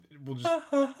we'll just.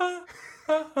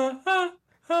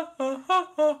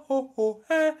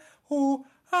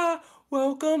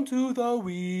 Welcome to the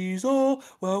Weasel.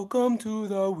 Welcome to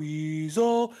the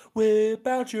Weasel. Whip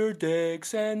out your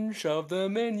dicks and shove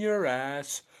them in your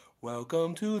ass.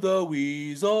 Welcome to the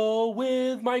Weasel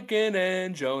with Mike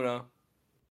and Jonah.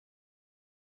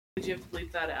 Did you have to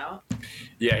bleep that out?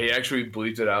 Yeah, he actually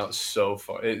bleeped it out so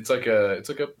far. It's like a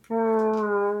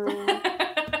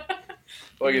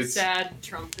like it's sad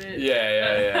trumpet.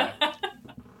 Yeah.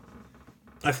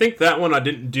 I think that one I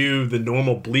didn't do the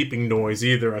normal bleeping noise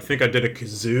either. I think I did a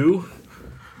kazoo.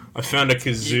 I found a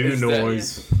kazoo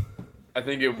noise. I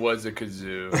think it was a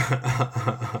kazoo.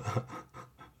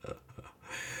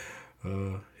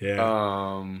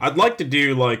 Yeah. I'd like to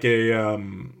do like a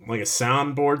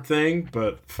soundboard thing,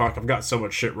 but fuck, I've got so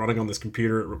much shit running on this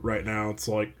computer right now. It's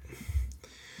like,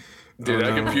 dude,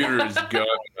 that computer is gonna.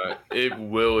 It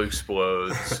will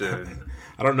explode soon.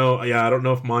 I don't know. Yeah, I don't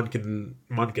know if mine can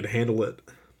handle it,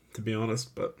 to be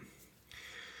honest. But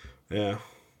yeah.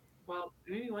 Well,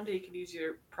 maybe one day you can use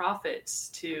your profits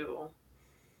to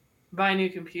buy new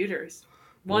computers.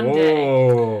 One day.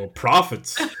 Whoa,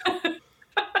 profits.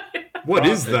 What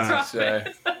is that?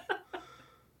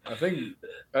 I think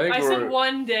I said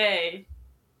one day.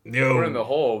 Yo, we're in the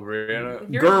hole,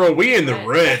 Brianna. Girl, we in the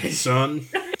red, son.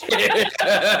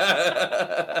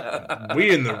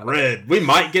 We in the red. We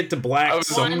might get to black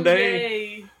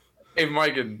someday. Hey,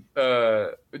 Mike,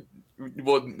 first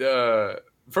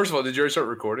of all, did you already start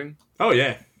recording? Oh,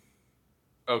 yeah.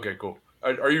 Okay, cool.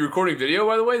 Are you recording video,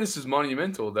 by the way? This is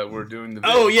monumental that we're doing the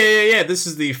video. Oh, yeah. This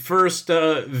is the first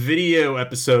video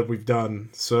episode we've done.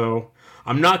 So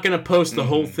I'm not going to post the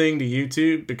whole thing to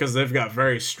YouTube because they've got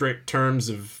very strict terms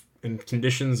and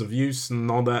conditions of use and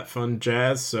all that fun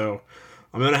jazz. So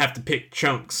I'm going to have to pick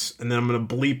chunks, and then I'm going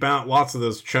to bleep out lots of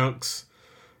those chunks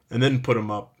and then put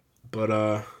them up.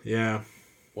 But, yeah.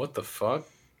 What the fuck?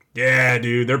 Yeah,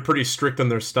 dude. They're pretty strict on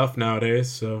their stuff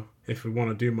nowadays, so if we want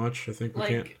to do much, I think we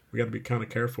can't. We got to be kind of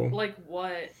careful. Like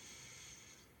what?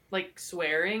 Like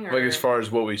swearing, or like as far as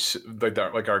what we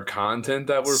like our content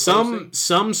that we're posting?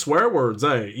 Some swear words.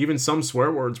 Even some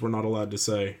swear words we're not allowed to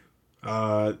say.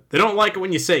 They don't like it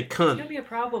when you say cunt. It's gonna be a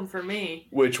problem for me.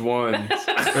 Which ones?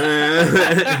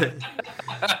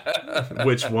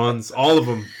 Which ones? All of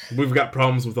them. We've got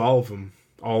problems with all of them.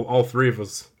 All three of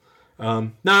us.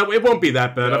 No, it won't be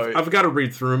that bad. No, I've got to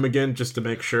read through them again just to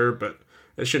make sure, but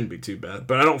it shouldn't be too bad.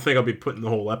 But I don't think I'll be putting the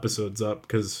whole episodes up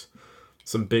because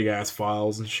some big ass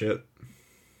files and shit.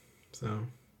 So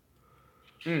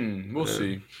we'll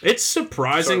see. It's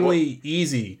surprisingly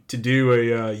easy to do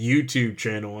a YouTube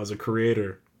channel as a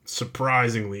creator.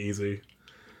 Surprisingly easy.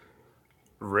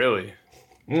 Really?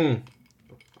 And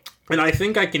I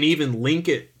think I can even link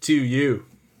it to you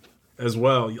as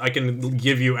well. I can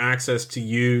give you access to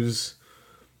use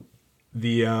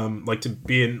the to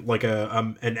be in like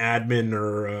an admin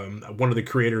or one of the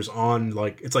creators on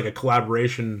it's like a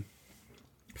collaboration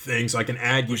thing, so I can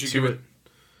add you to it.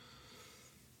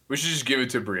 We should just give it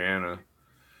to Brianna.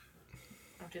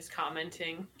 I'm just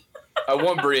commenting. I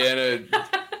want Brianna.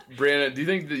 Brianna, do you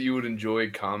think that you would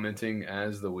enjoy commenting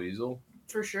as the Weasel?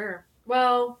 For sure.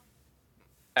 Well,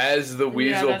 as the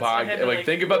Weasel podcast,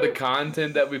 think about the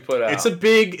content that we put out. It's a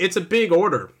big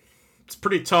order. It's a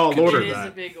pretty tall order. It is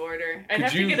a big order. I'd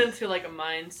have to get into a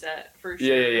mindset for sure.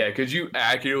 Yeah. Could you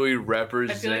accurately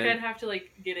represent? I feel like I'd have to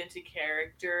get into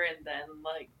character and then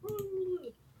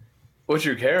What's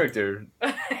your character?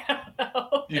 I don't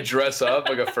know. You dress up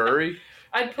like a furry?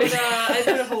 I'd put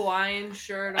a Hawaiian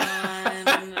shirt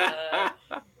on.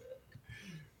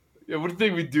 Yeah, what do you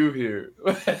think we do here?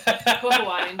 Put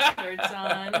Hawaiian shirts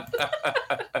on.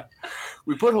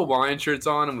 We put Hawaiian shirts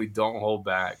on and we don't hold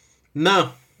back.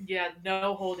 No. Yeah,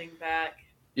 no holding back.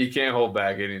 You can't hold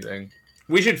back anything.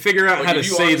 We should figure out how to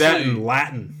say that in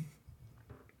Latin.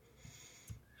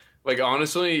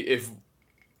 Honestly, if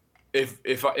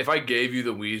I gave you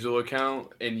the Weasel account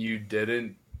and you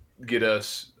didn't get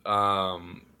us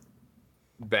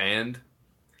banned,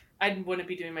 I wouldn't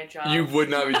be doing my job. You would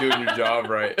not be doing your job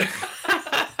right.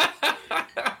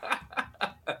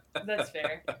 That's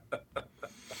fair.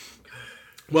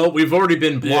 Well, we've already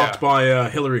been blocked by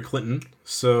Hillary Clinton,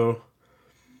 so...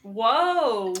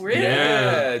 Whoa, really?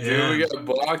 Yeah, dude, we got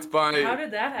blocked by... How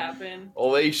did that happen?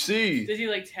 Old HC. Did you,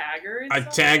 tag her? I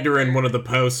tagged her in one of the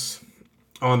posts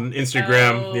on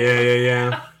Instagram. Oh.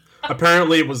 Yeah.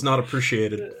 Apparently it was not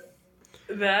appreciated.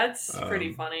 That's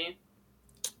pretty funny.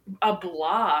 A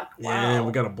block? Wow. Yeah,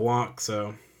 we got a block,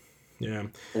 so... Yeah.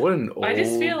 What an old I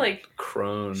just feel like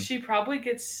crone. She probably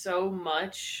gets so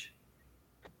much...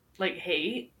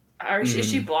 hate? Or is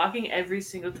she blocking every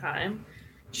single time?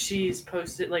 she's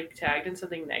posted, like, tagged in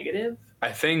something negative.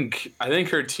 I think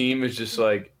her team is just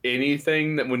like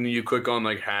anything that when you click on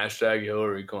like hashtag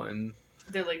Hillary Clinton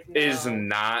They're like, no. is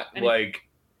not And like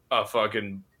a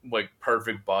fucking like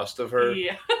perfect bust of her.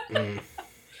 Yeah.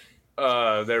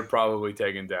 They're probably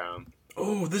taken down.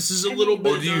 Oh, this is a I little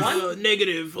mean, bit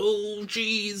negative. Oh,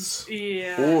 jeez.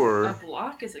 Yeah. Or- a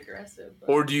block is aggressive. But...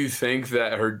 Or do you think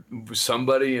that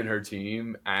somebody in her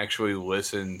team actually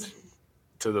listened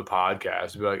to the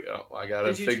podcast? Be like, oh, I gotta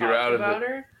Did you figure talk out about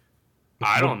her?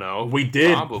 I don't know. We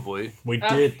did. Probably. We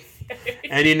did.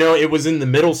 And you know, it was in the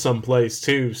middle someplace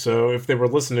too, so if they were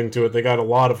listening to it, they got a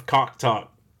lot of cock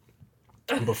talk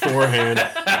beforehand.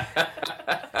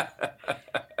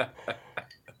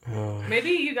 Maybe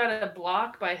you got a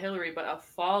block by Hillary, but a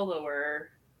follower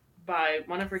by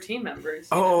one of her team members.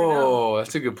 You never know. Oh,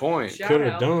 that's a good point. Shout Could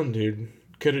have out. done, dude.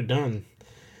 Could have done.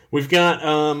 We've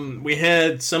got we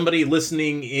had somebody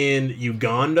listening in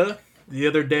Uganda the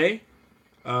other day.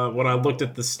 When I looked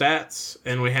at the stats,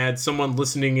 and we had someone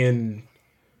listening in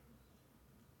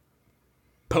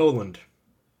Poland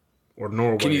or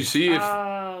Norway. Can you see if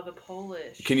Oh, the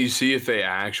Polish. Can you see if they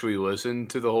actually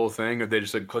listened to the whole thing, or they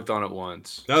just like clicked on it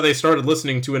once? No, they started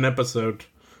listening to an episode.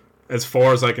 As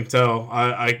far as I can tell,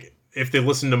 I if they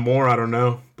listen to more, I don't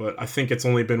know, but I think it's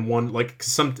only been one. Like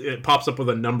it pops up with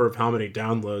a number of how many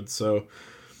downloads, so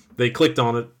they clicked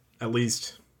on it at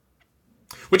least,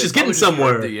 which is getting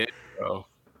somewhere.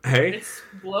 Hey, It's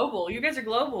global. You guys are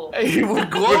global. Hey, we're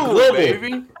global, global.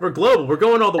 baby. We're global. We're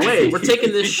going all the way. We're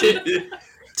taking this shit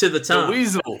to the top. The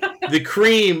weasel. The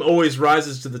cream always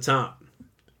rises to the top.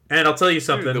 And I'll tell you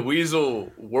something. Dude, the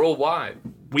weasel worldwide.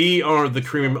 We are the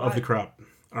cream of the crop.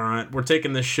 All right, we're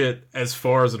taking this shit as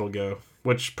far as it'll go,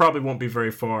 which probably won't be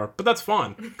very far, but that's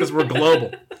fine because we're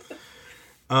global.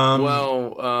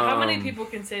 How many people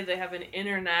can say they have an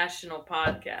international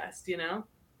podcast? You know.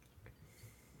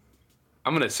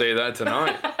 I'm gonna say that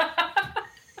tonight.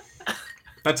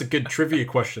 That's a good trivia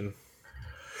question.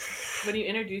 When you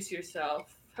introduce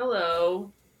yourself,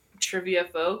 hello, trivia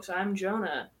folks. I'm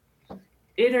Jonah,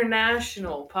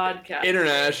 international podcaster.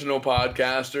 International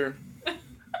podcaster.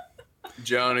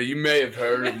 Jonah, you may have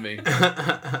heard of me.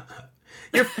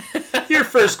 Your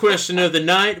first question of the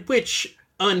night: which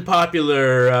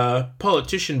unpopular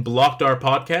politician blocked our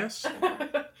podcast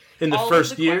in the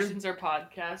first year? All of the questions are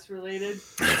podcast related.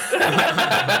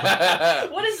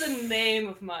 What is the name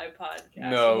of my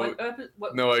podcast? No,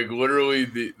 what... no, like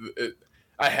literally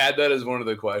I had that as one of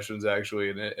the questions actually,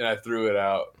 and I threw it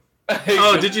out.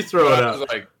 Oh, did you throw it out? I was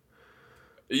like,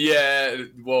 yeah,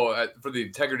 well, for the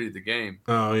integrity of the game.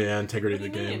 Oh yeah, integrity of the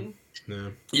What do you game. mean?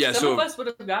 No. Yeah, Some of us would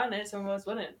have gotten it, some of us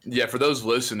wouldn't. Yeah, for those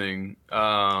listening,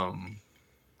 I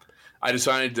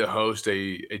decided to host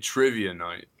a trivia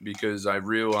night because I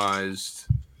realized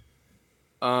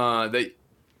that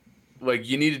like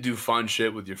you need to do fun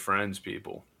shit with your friends,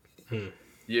 people.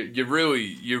 You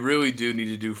really do need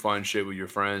to do fun shit with your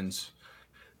friends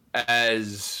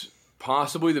as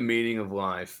possibly the meaning of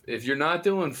life. If you're not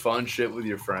doing fun shit with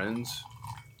your friends,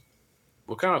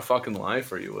 what kind of fucking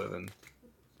life are you living?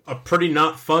 A pretty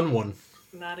not fun one.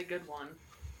 Not a good one.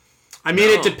 I mean,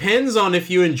 It depends on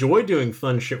if you enjoy doing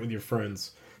fun shit with your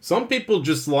friends. Some people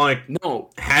just like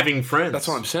having friends. That's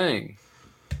what I'm saying.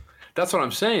 That's what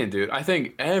I'm saying, dude. I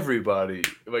think everybody,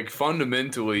 like,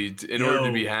 fundamentally, in order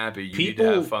to be happy, you need to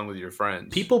have fun with your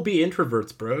friends. People be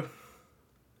introverts, bro.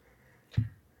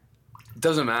 It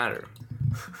doesn't matter.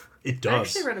 It does. I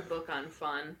actually read a book on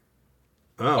fun.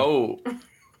 Oh.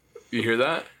 You hear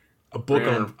that? A book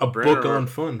on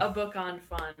fun. A book on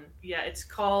fun. Yeah, it's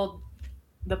called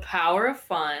The Power of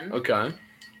Fun. Okay.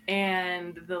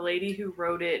 And the lady who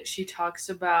wrote it, she talks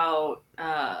about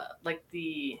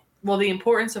the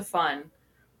importance of fun.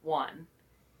 1,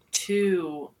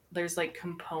 2, there's like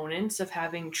components of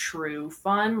having true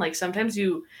fun. Like sometimes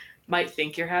you might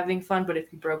think you're having fun, but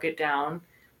if you broke it down,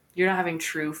 you're not having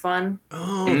true fun.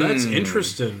 Oh, that's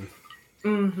interesting.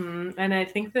 Mm-hmm. And I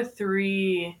think there's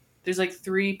like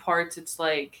 3 parts. It's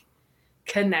like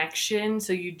connection,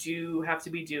 so you do have to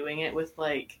be doing it with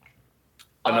like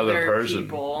another other person.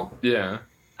 People. Yeah.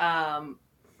 And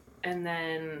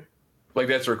then like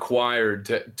that's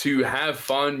required to have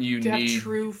fun. You need have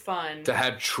true fun. To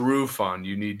have true fun,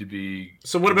 you need to be.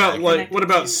 So what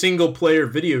about single player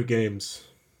video games?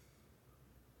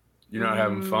 You're not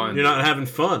having fun. You're not having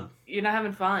fun. You're not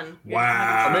having fun.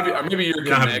 Wow. Or maybe you're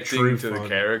not connecting to fun. the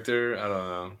character. I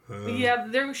don't know.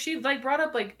 Yeah, she like brought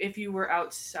up like if you were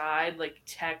outside, like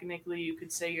technically you could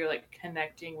say you're like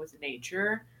connecting with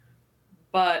nature,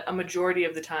 but a majority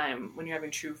of the time when you're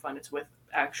having true fun, it's with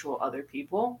actual other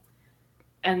people.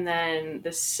 And then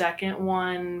the second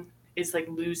one is like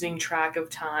losing track of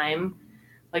time.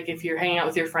 Like if you're hanging out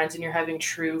with your friends and you're having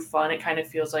true fun, it kind of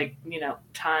feels like,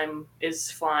 time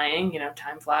is flying,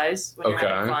 time flies when you're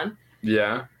having fun.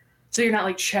 Yeah. So you're not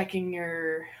like checking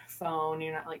your phone,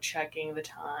 you're not like checking the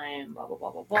time, blah, blah,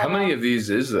 blah, blah, blah. How many of these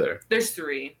is there? There's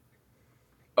 3.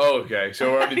 Oh, okay.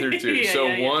 So we're already through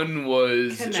 2. One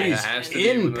was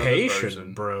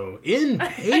impatient, bro.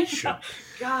 Impatient.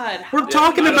 God. We're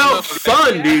talking about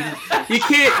fun, dude. You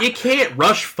can't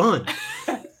rush fun.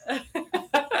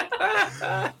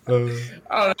 I don't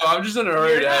know. I'm just in a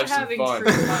hurry to have some fun.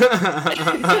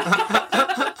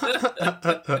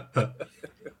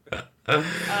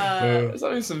 It's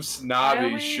like some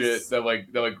snobby shit that like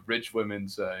rich women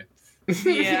say.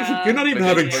 Yeah. You're not even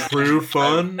having true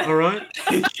fun, all right?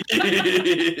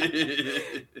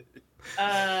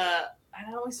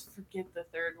 I always forget the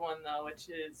third one though, which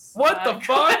is what the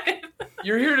fuck?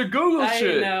 You're here to Google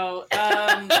shit. I know.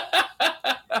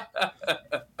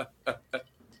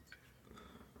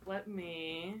 Let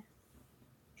me.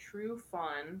 True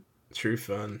fun. True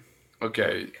fun.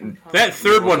 Okay. That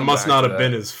third one must not have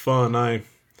been as fun.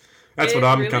 That's what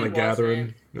I'm really kind of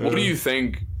gathering. Yeah. What do you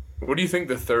think? What do you think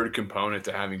the third component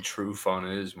to having true fun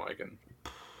is, Micah?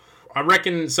 I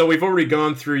reckon. So we've already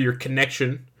gone through your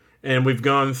connection, and we've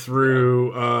gone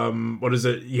through what is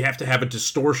it? You have to have a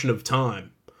distortion of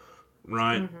time,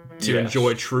 right, to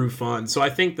enjoy true fun. So I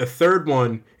think the third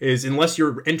one is unless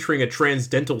you're entering a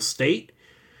transcendental state,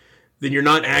 then you're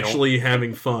not actually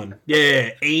having fun.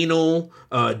 Yeah, anal,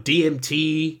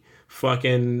 DMT,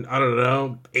 fucking, I don't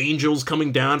know, angels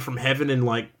coming down from heaven and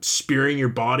like spearing your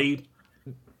body.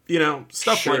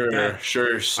 Stuff like that.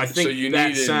 Sure. I think so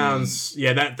that sounds...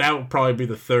 Yeah, that would probably be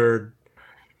the third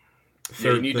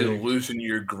you need thing. to loosen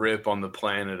your grip on the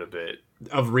planet a bit.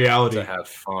 Of reality. To have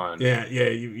fun. Yeah,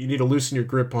 you need to loosen your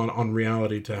grip on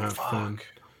reality to have fun.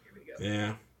 Here we go.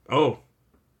 Yeah. Oh.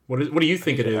 What do you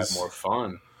think it is? Have more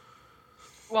fun.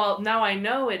 Well, now I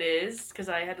know it is, because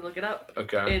I had to look it up.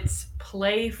 Okay. It's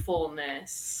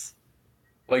playfulness.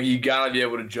 Like, you gotta be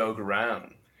able to joke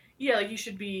around. Yeah, like you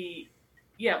should be...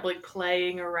 Yeah, like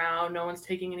playing around, no one's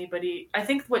taking anybody. I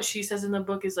think what she says in the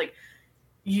book is like,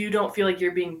 you don't feel like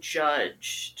you're being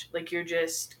judged. Like you're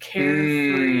just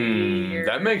carefree.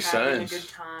 That makes having sense. A good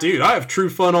time. Dude, I have true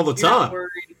fun all the You're time. not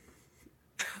worried.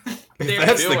 If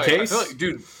that's the case. I feel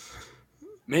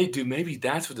like, dude, maybe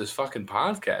that's what this fucking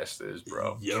podcast is,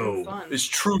 bro. Yo. It's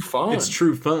true fun. It's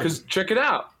true fun. Because check it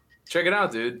out. Check it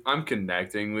out, dude. I'm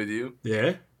connecting with you.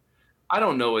 Yeah. I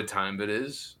don't know what time it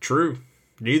is. True.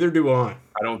 Neither do I.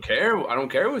 I don't care. I don't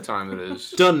care what time it is.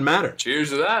 Doesn't matter.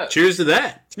 Cheers to that. Cheers to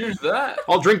that. Cheers to that.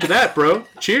 I'll drink to that, bro.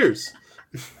 Cheers.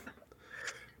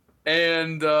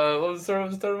 And what was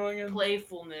the third one again?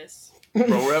 Playfulness. Bro,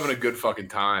 we're having a good fucking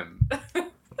time.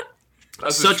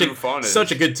 That's such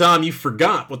a good time. You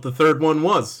forgot what the third one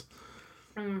was.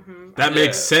 Mm-hmm. That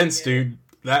makes sense, dude.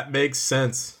 That makes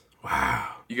sense.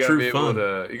 Wow. You gotta be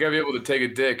able to take a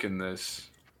dick in this.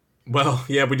 Well,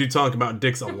 yeah, we do talk about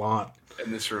dicks a lot.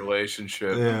 In this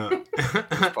relationship, this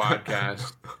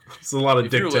podcast. It's a lot of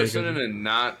if dick you're taking. listening and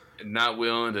not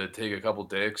willing to take a couple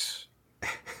dicks,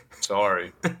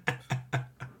 sorry,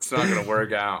 it's not gonna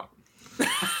work out.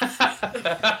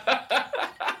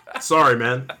 Sorry,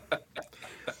 man.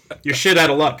 You're shit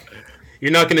out of luck.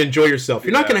 You're not gonna enjoy yourself.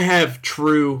 You're not gonna have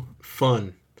true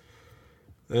fun.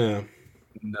 Yeah.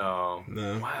 No.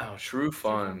 Wow, true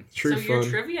fun. So your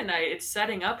trivia night, it's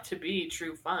setting up to be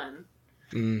true fun.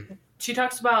 Mm. She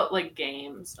talks about like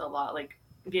games a lot. Like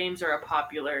games are a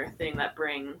popular thing that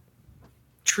bring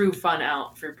true fun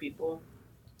out for people.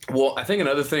 Well, I think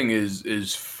another thing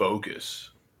is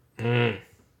focus. Mm.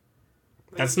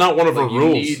 That's not one of her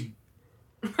rules.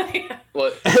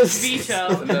 What?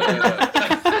 Veto.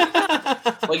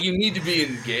 Like you need to be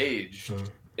engaged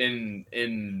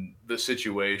in the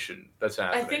situation that's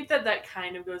happening. I think that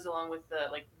kind of goes along with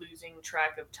the like losing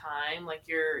track of time. Like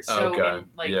you're so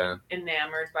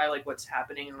enamored by like what's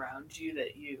happening around you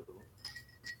that you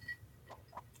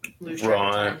lose track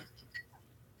of time.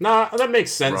 Nah, that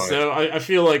makes sense though. I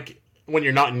feel like when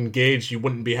you're not engaged, you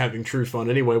wouldn't be having true fun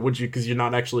anyway, would you? Because you're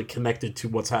not actually connected to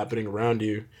what's happening around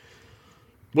you.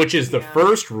 Which is the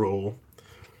first rule.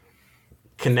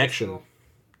 Connection.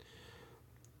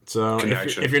 So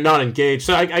if you're not engaged,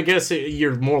 so I guess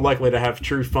you're more likely to have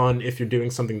true fun if you're doing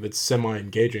something that's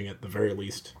semi-engaging at the very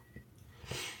least.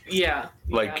 Yeah.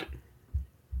 Like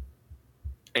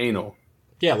anal.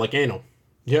 Yeah, like anal.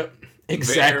 Yep.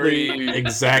 Exactly.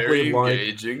 Very like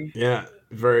engaging. Yeah,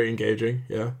 very engaging.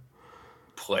 Yeah.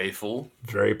 Playful.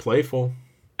 Very playful.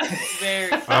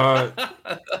 Very.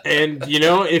 And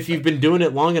if you've been doing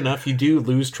it long enough, you do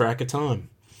lose track of time.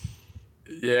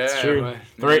 Yeah, It's true. man.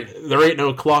 There ain't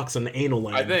no clocks in anal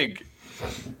land. I think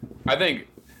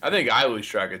I lose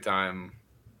track of time.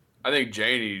 I think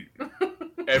Janie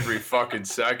every fucking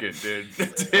second, dude.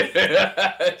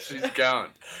 She's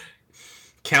counting.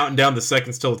 Counting down the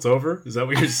seconds till it's over? Is that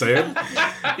what you're saying?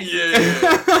 Yeah.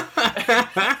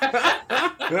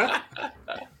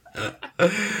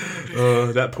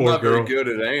 That poor I'm not girl. very good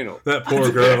at anal. That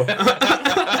poor girl.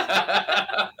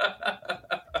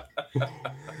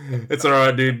 It's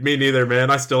alright, dude. Me neither,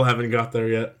 man. I still haven't got there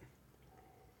yet.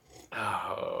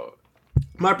 Oh,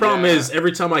 My problem is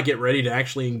every time I get ready to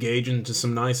actually engage into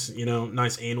some nice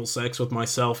anal sex with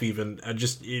myself, even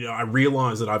I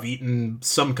realize that I've eaten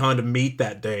some kind of meat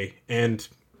that day, and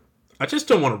I just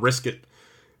don't want to risk it,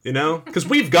 because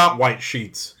we've got white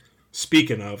sheets.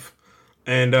 Speaking of,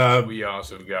 and we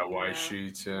also got white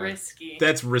sheets. Yeah. Risky.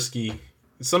 That's risky.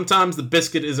 Sometimes the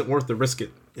biscuit isn't worth the risk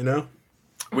it.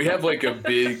 We have like a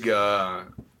big,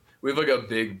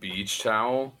 beach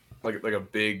towel. Like a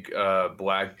big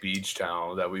black beach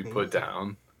towel that we put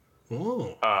down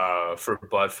for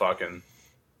butt fucking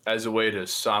as a way to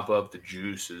sop up the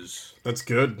juices. That's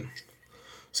good.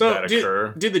 So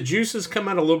did the juices come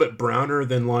out a little bit browner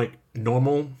than like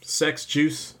normal sex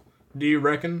juice? Do you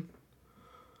reckon?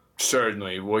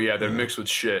 Certainly. Well, yeah, they're mixed with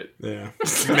shit. Yeah.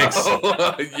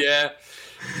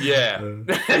 Yeah.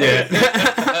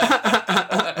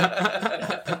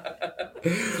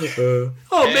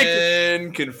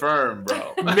 Confirm,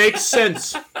 bro. Makes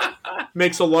sense.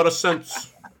 Makes a lot of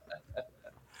sense.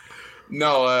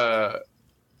 No. I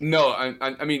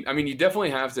mean, you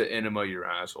definitely have to enema your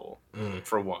asshole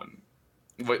for one.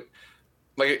 But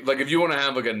like if you want to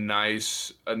have like a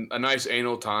nice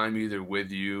anal time, either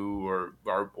with you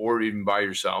or even by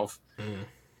yourself,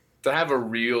 to have a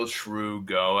real true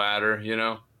go at her,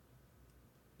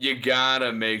 you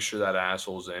gotta make sure that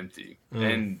asshole's empty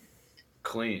and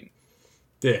clean.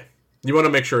 Yeah. You want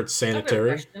to make sure it's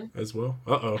sanitary as well.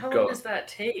 Uh-oh. How long does that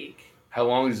take? How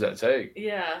long does that take?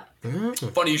 Yeah.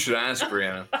 Funny you should ask,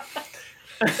 Brianna.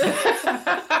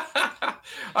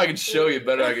 I can show you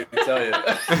better. I can tell you.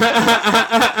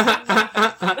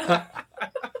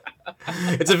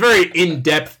 It's a very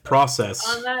in-depth process.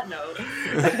 On that note.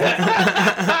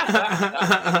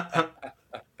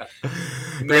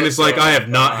 And it's like, I have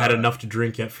not had enough to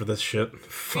drink yet for this shit.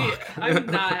 Fuck. Yeah, I'm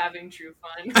not having true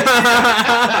fun.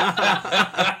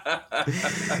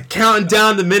 Counting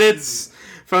down the minutes,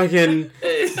 fucking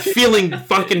feeling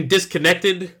fucking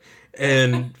disconnected,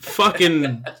 and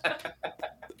fucking...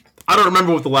 I don't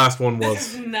remember what the last one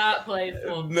was. It's not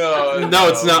playful. No,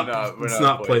 it's not. It's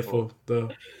not playful,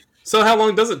 though. So how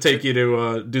long does it take you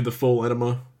to do the full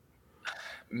enema?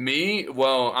 Me?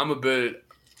 Well, I'm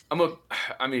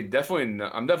definitely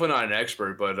not an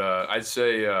expert, but I'd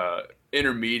say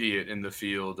intermediate in the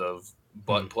field of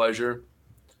butt pleasure.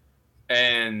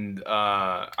 And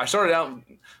I started out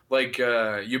like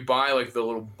you buy like the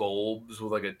little bulbs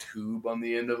with like a tube on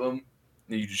the end of them,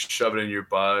 and you just shove it in your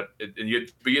butt, and you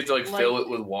have to like fill it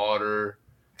with water,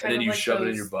 and then you shove it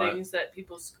in your butt. Things that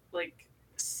people like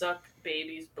suck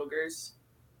babies' boogers.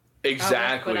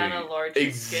 Exactly.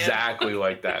 Exactly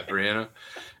like that, Brianna.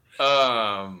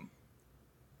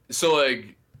 So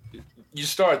like you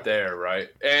start there, right?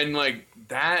 And like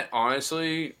that,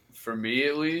 honestly, for me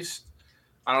at least,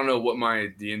 I don't know what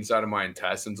the inside of my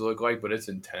intestines look like, but it's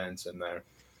intense in there.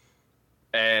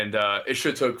 And it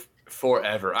should took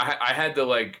forever. I had to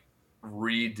like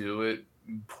redo it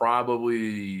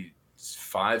probably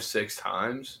 5-6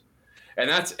 times. And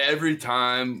that's every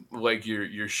time like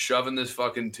you're shoving this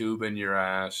fucking tube in your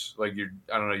ass. Like you're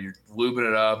lubing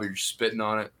it up or you're spitting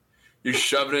on it. You're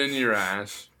shoving it in your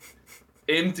ass.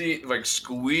 Empty, like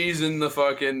squeezing the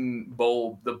fucking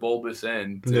the bulbous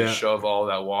end to shove all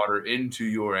that water into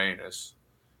your anus.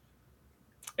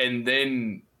 And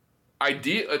then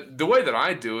the way that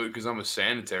I do it, because I'm a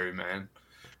sanitary man,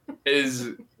 is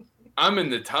I'm in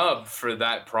the tub for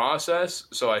that process.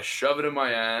 So I shove it in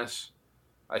my ass.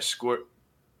 I squirt.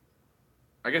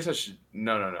 I guess I should.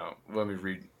 No. Let me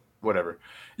read. Whatever.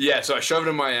 Yeah, so I shove it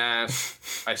in my ass.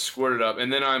 I squirt it up.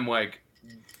 And then I'm like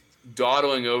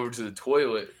dawdling over to the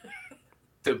toilet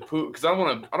to poop. Because I don't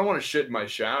want to shit in my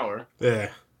shower. Yeah.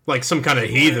 Like some kind of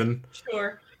heathen.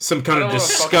 Sure. Some kind of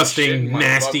disgusting,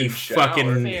 nasty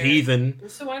fucking heathen.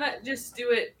 So why not just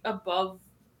do it above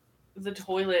the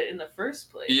toilet in the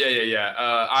first place?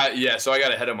 Yeah. So I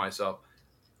got ahead of myself.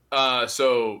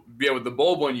 With the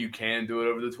bulb one, you can do it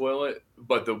over the toilet,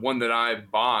 but the one that I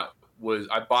bought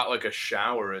like a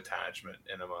shower attachment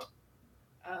enema.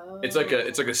 Oh. It's like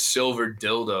a silver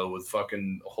dildo with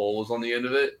fucking holes on the end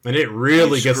of it. And it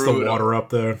really gets the water up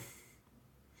there.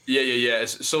 Yeah.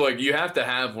 So like you have to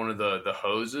have one of the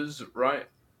hoses, right?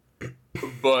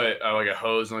 But like a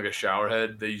hose and like a shower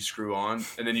head that you screw on,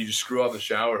 and then you just screw off the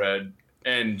shower head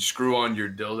and screw on your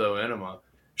dildo enema.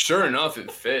 Sure enough, it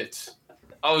fits.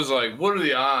 I was like, what are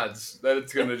the odds that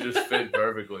it's gonna just fit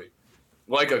perfectly,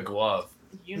 like a glove?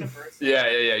 Universal.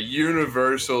 Yeah.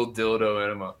 Universal dildo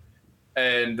enema,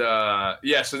 and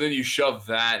so then you shove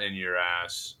that in your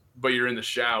ass, but you're in the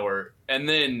shower, and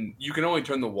then you can only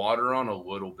turn the water on a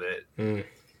little bit. Mm.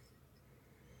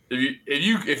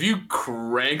 If you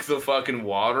crank the fucking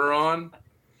water on,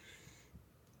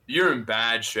 you're in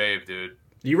bad shape, dude.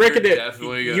 You reckon You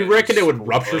it would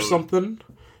rupture something?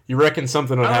 You reckon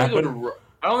something would happen?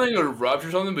 I don't think it would rupture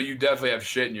something, but you definitely have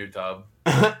shit in your tub.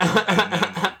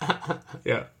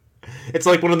 Yeah, it's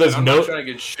like one of those. I'm not trying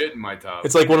to get shit in my tub.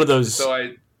 It's like one of those.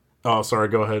 So Oh, sorry.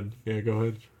 Go ahead. Yeah, go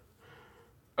ahead.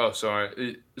 Oh,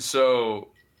 sorry. So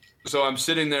I'm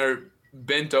sitting there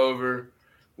bent over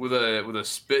with a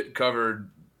spit covered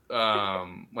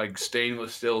like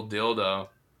stainless steel dildo.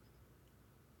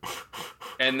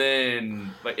 And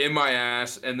then like in my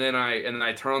ass, and then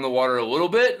I turn on the water a little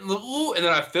bit, and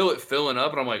then I feel it filling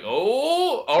up, and I'm like,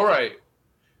 oh, all right.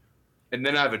 And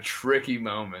then I have a tricky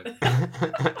moment.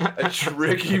 A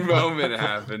tricky moment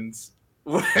happens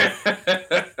where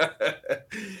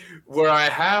I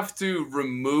have to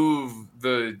remove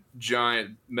the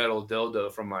giant metal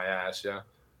dildo from my ass. Yeah.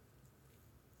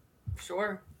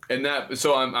 Sure. And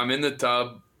so I'm in the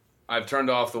tub. I've turned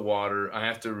off the water. I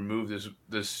have to remove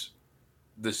this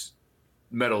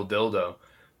metal dildo,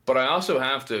 but I also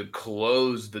have to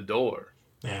close the door.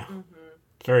 Yeah,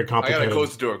 very complicated. I gotta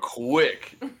close the door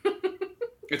quick.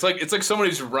 It's like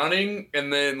somebody's running,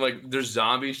 and then like there's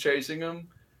zombies chasing them,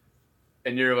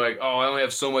 and you're like, oh, I only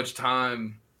have so much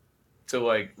time to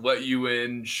like let you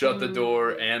in, shut the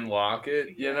door, and lock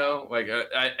it. You know, like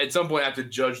I at some point I have to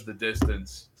judge the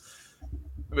distance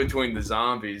between the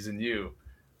zombies and you.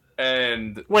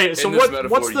 And wait, so what's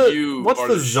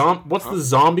the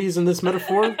zombies in this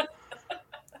metaphor?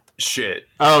 Shit.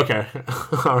 Oh, okay.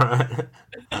 All right.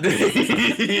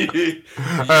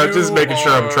 Just making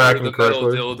sure I'm tracking the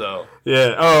correctly. Dildo.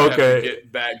 Yeah. Oh, okay. I have to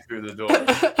get back through the door.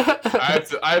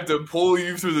 I have to pull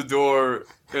you through the door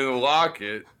and lock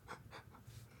it.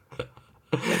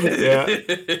 Yeah.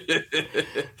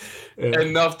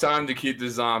 Enough time to keep the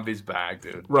zombies back,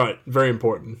 dude. Right. Very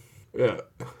important. Yeah.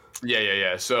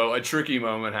 Yeah. So a tricky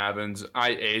moment happens. I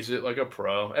ace it like a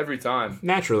pro every time.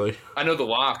 Naturally. I know the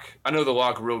lock.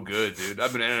 Real good, dude.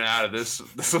 I've been in and out of this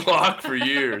lock for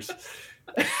years.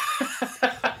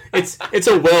 It's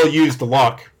a well-used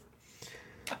lock.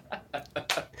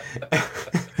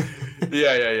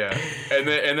 Yeah.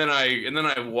 And then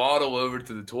I waddle over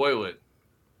to the toilet,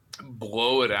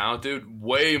 blow it out, dude.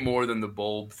 Way more than the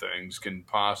bulb things can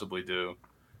possibly do.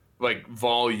 Like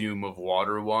volume of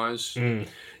water wise. You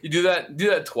do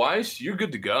that twice, you're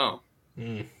good to go.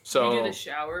 So you do the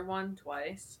shower one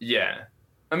twice? Yeah.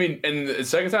 I mean, and the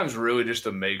second time's really just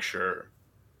to make sure.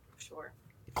 Sure.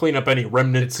 Clean up any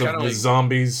remnants of the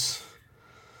zombies.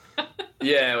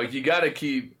 Yeah, like you gotta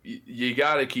keep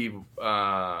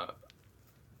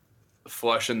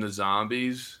flushing the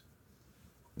zombies.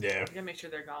 Yeah. You gotta make sure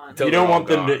they're gone. You don't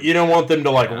want them to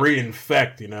like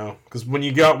reinfect, you know, because when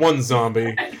you got one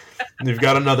zombie, you've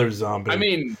got another zombie. I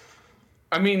mean,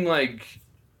 like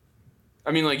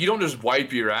you don't just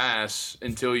wipe your ass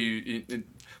until you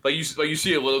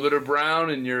see a little bit of brown,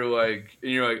 and you're like,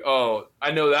 oh, I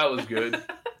know that was good.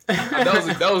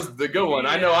 that was the good one.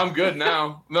 I know I'm good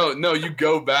now. No, you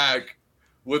go back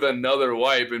with another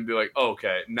wipe and be like,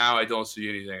 okay, now I don't see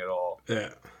anything at all.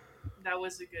 Yeah. That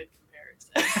was a good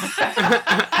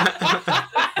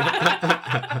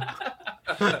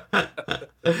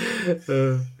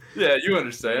yeah, you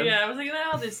understand. Yeah, I was like,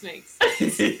 now this makes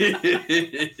sense.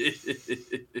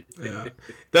 Yeah,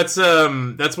 that's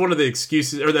one of the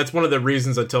excuses, or that's one of the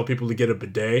reasons I tell people to get a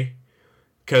bidet,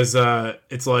 because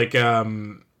it's like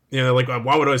like,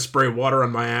 why would I spray water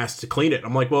on my ass to clean it?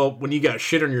 I'm like, well, when you got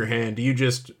shit on your hand, do you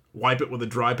just wipe it with a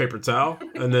dry paper towel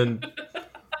and then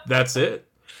that's it?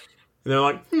 And they're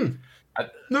like,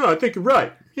 no, I think you're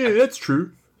right. Yeah, that's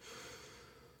true.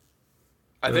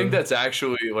 I think that's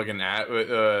actually like an ad.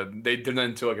 They turned that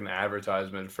into like an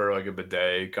advertisement for like a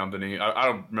bidet company. I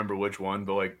don't remember which one,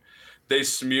 but like they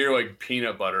smear like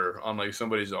peanut butter on like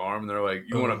somebody's arm, and they're like,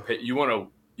 "You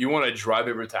want a dry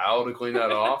paper towel to clean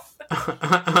that off?"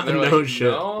 No like,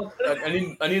 shit. No,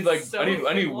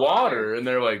 I need water, and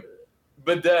they're like,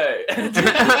 bidet.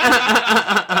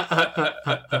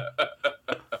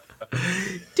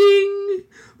 Ding!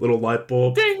 Little light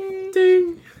bulb. Ding!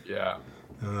 Ding! Yeah.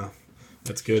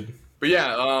 That's good. But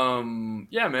yeah,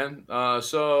 Yeah, man.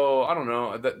 So I don't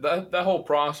know. That whole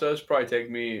process probably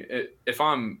take me if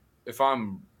I'm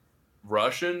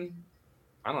rushing,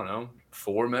 I don't know,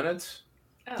 4 minutes.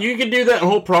 Oh. You can do that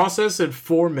whole process in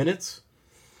 4 minutes?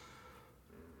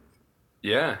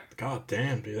 Yeah. God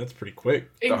damn, dude, that's pretty quick.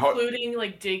 Including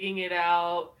like digging it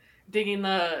out, digging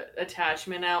the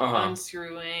attachment out,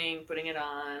 unscrewing, putting it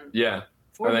on. Yeah.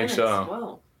 4 I think minutes. so.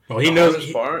 Whoa. Well, he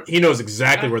knows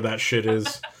exactly where that shit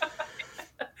is.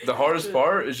 The hardest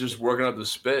part is just working up the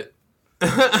spit.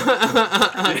 That's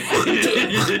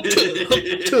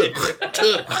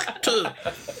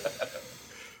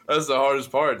the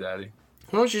hardest part, Daddy.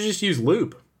 Why don't you just use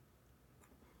lube?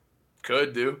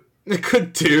 Could do. It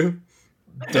could do.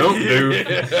 Don't do.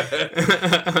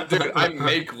 Dude, I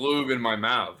make lube in my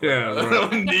mouth. Yeah, I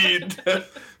don't need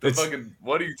the fucking.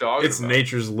 What are you talking about? It's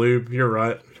nature's lube. You're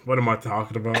right. What am I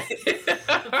talking about?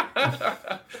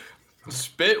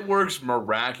 Spit works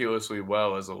miraculously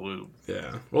well as a lube.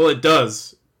 Yeah. Well, it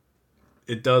does.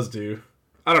 It does do.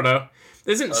 I don't know.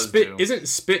 Isn't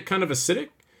spit kind of acidic?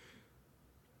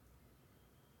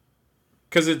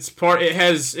 Because it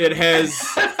has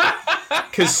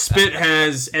because spit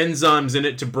has enzymes in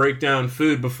it to break down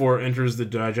food before it enters the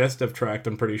digestive tract,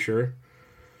 I'm pretty sure.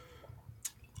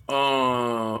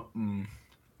 I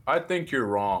think you're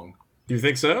wrong. Do you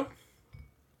think so?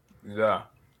 Yeah.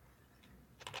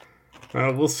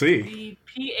 We'll see. The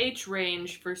pH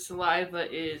range for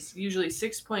saliva is usually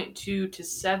 6.2 to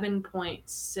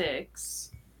 7.6.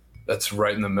 That's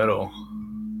right in the middle.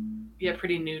 Yeah,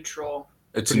 pretty neutral.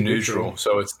 It's neutral,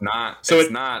 so it's not. So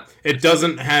it's not. It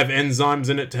doesn't have enzymes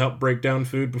in it to help break down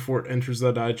food before it enters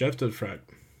the digestive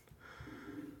tract.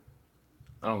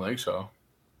 I don't think so.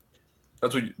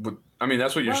 That's what.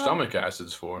 That's what your stomach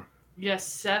acid's for. Yes,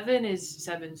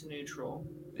 7's neutral.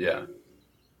 Yeah.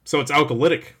 So it's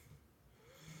alkalytic.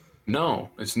 No,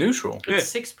 it's neutral.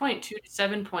 It's 6.2 to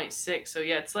 7.6. So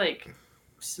yeah, it's like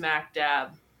smack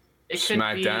dab. It could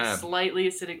be slightly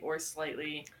acidic or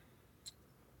slightly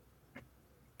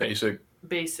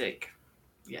basic.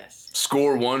 Yes.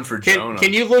 Score 1 for Jonah.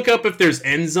 Can you look up if there's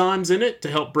enzymes in it to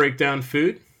help break down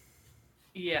food?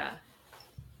 Yeah.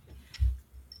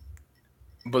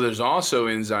 But there's also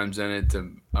enzymes in it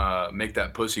to make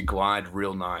that pussy glide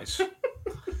real nice.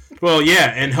 Well,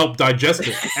 yeah, and help digest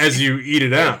it as you eat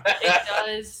it out.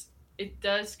 It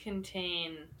does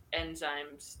contain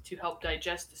enzymes to help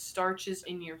digest the starches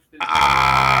in your food.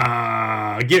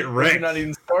 Get wrecked. You're not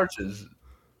eating starches.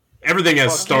 Everything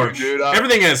has starch. Dude,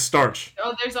 Everything has starch.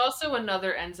 Oh, there's also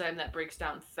another enzyme that breaks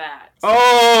down fat.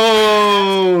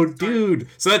 Oh, dude.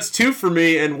 So that's 2 for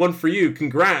me and 1 for you.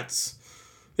 Congrats.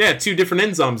 Yeah, 2 different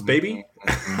enzymes, baby.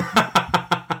 2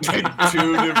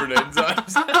 different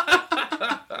enzymes.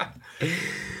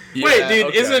 Yeah, wait,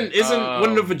 dude, okay.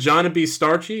 wouldn't a vagina be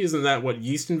starchy? Isn't that what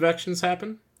yeast infections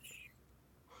happen?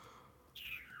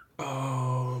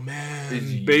 Oh,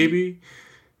 man, baby.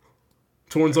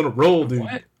 Torn's on a roll, dude.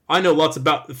 What? I know lots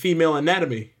about the female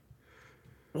anatomy.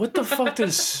 What the fuck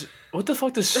does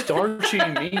starchy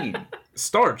mean?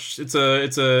 Starch. It's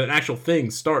an actual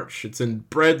thing. Starch. It's in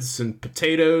breads and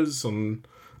potatoes and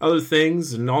other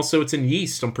things, and also it's in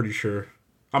yeast. I'm pretty sure.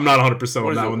 I'm not 100%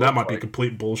 on that one. That might be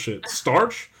complete bullshit.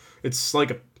 Starch. It's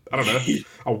like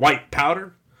a white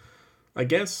powder. I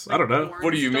guess. I don't know.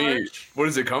 What do you mean? Where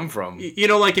does it come from? You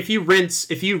know, like if you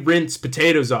rinse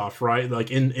potatoes off, right?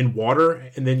 Like in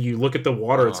water, and then you look at the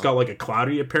water, it's got like a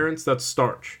cloudy appearance. That's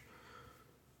starch.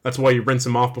 That's why you rinse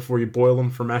them off before you boil them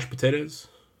for mashed potatoes.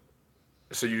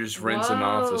 So you're just rinsing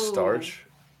off the starch?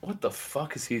 What the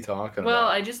fuck is he talking about? Well,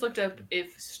 I just looked up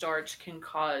if starch can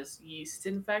cause yeast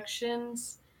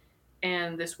infections,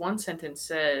 and this one sentence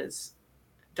says,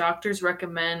 doctors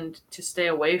recommend to stay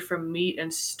away from meat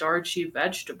and starchy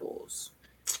vegetables,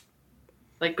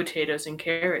 like potatoes and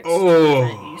carrots, to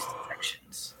prevent yeast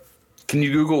infections. Can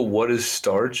you Google what is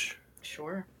starch?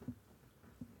 Sure.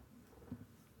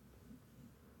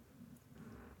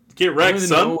 Get wrecked,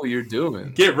 son. I don't know what you're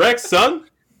doing. Get wrecked, son.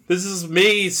 This is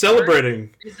me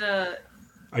celebrating. It's a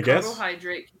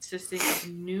carbohydrate consisting of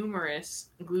numerous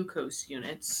glucose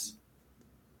units.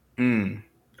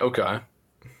 Okay.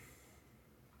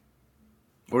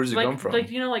 Where does it come from?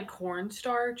 Like, like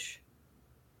cornstarch?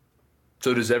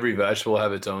 So does every vegetable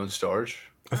have its own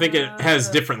starch? I think it has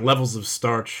different levels of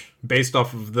starch based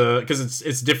off of because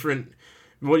it's different.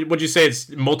 Would you say it's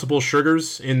multiple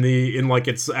sugars in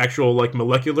its actual like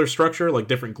molecular structure, like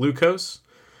different glucose,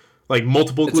 like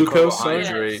multiple glucose?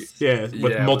 Carbohydrate. Yeah,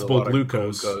 with multiple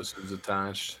glucose. Glucose is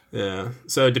attached. Yeah,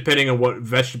 so depending on what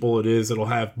vegetable it is, it'll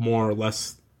have more or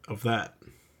less of that.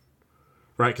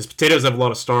 Right, because potatoes have a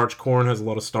lot of starch. Corn has a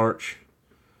lot of starch.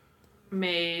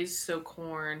 maize, so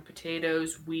corn,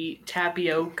 potatoes, wheat,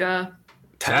 tapioca.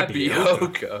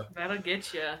 Tapioca. That'll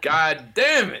get you. God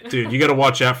damn it. Dude, you gotta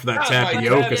watch out for that Not my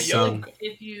tapioca, tapioca. son.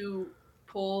 If you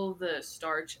pull the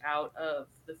starch out of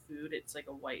the food, it's like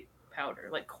a white powder,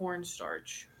 like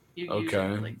cornstarch. You use it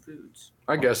Okay. for like foods.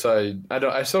 I guess I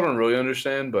still don't really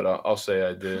understand, but I'll say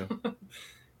I do.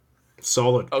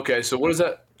 Solid. Okay, so what does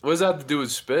that have to do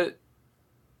with spit?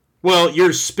 Well,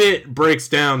 your spit breaks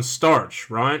down starch,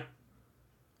 right?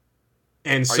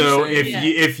 And so you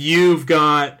saying- if you've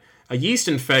got a yeast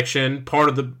infection,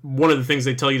 one of the things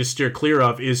they tell you to steer clear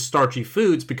of is starchy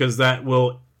foods, because that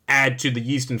will add to the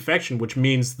yeast infection, which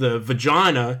means the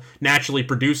vagina naturally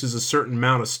produces a certain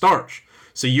amount of starch.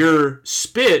 So your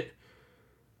spit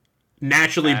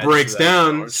naturally Adds breaks to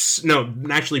down that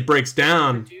naturally breaks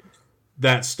down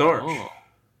that starch. Oh.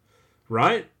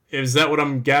 Right? Is that what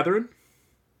I'm gathering?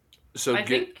 So I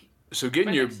think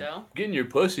getting so. your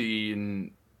pussy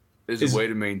eaten is a way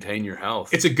to maintain your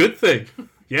health. It's a good thing.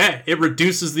 Yeah, it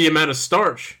reduces the amount of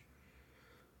starch.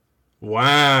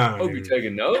 Wow. Hope you're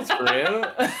taking notes,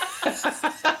 Brianna.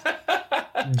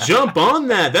 Jump on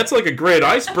that. That's like a great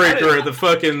icebreaker at the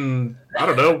fucking, I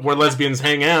don't know, where lesbians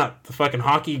hang out. The fucking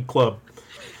hockey club.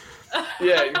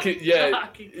 Yeah. Hockey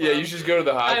club. You should go to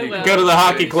the hockey I will. club. Go to the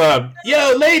hockey club.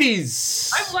 Yo,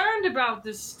 ladies! I've learned about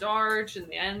the starch and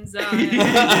the enzyme.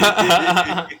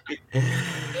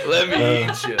 Let me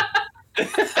eat you.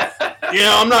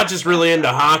 I'm not just really into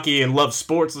hockey and love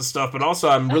sports and stuff, but also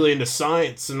I'm really into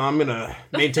science, and I'm gonna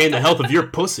maintain the health of your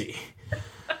pussy.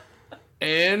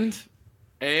 And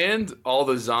all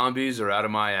the zombies are out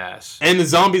of my ass. And the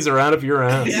zombies are out of your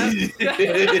ass.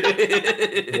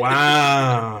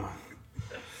 Wow.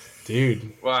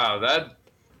 Dude. Wow, that's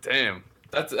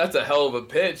a hell of a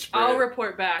pitch, bro. I'll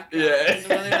report back.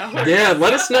 Yeah. Yeah,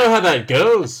 let us know how that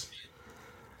goes.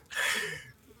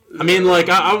 I mean, like,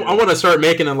 I want to start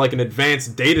making an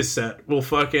advanced data set. We'll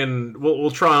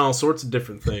try all sorts of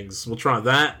different things. We'll try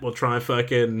that. We'll try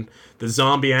fucking the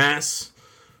zombie ass.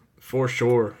 For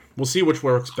sure. We'll see which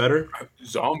works better.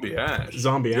 Zombie ass.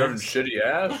 Zombie You having ass. shitty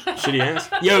ass? Shitty ass.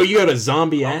 Yo, you got a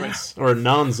zombie ass? Or a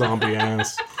non-zombie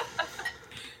ass?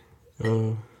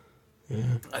 Oh,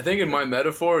 yeah. I think in my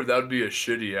metaphor, that would be a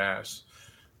shitty ass.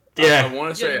 Yeah. I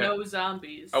want to say no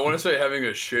zombies. I want to say having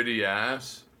a shitty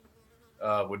ass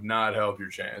would not help your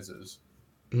chances.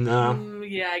 No.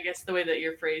 Yeah, I guess the way that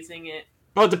you're phrasing it.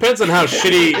 Well, it depends on how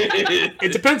shitty...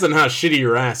 It depends on how shitty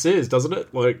your ass is, doesn't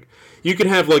it? Like, you can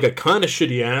have, like, a kind of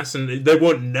shitty ass, and they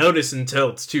won't notice until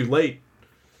it's too late.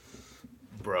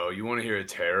 Bro, you want to hear a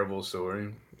terrible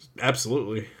story?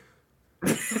 Absolutely.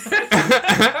 I'd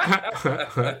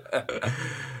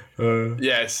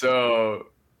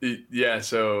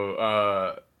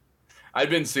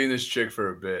been seeing this chick for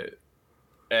a bit,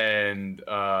 and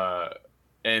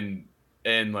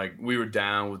like we were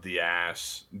down with the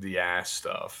ass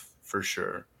stuff for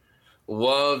sure.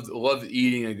 Loved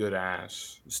eating a good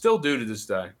ass. Still do to this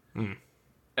day. Mm.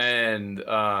 And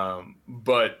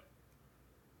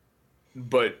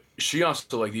but she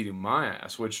also liked eating my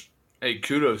ass, which, hey,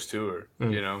 kudos to her.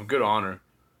 Mm. Good on her.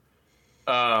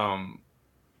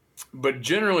 But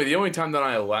generally, the only time that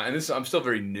I allow, and I'm still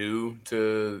very new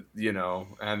to,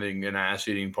 having an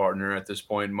ass-eating partner at this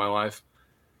point in my life.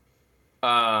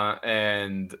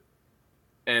 And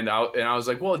I was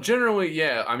like, well, generally,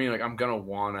 yeah. I mean, like, I'm gonna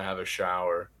want to have a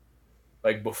shower,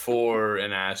 like, before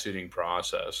an ass-eating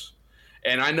process.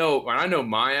 And I know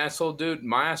my asshole, dude.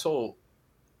 My asshole,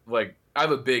 like, I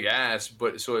have a big ass,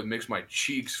 but so it makes my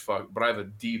cheeks fuck. But I have a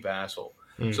deep asshole.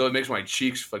 So it makes my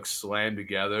cheeks like slam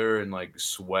together and like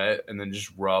sweat and then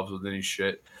just rubs with any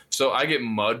shit. So I get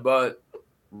mud butt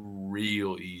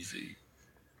real easy.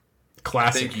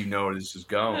 Classic. I think you know where this is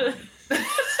going.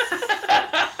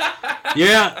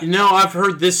 Yeah, I've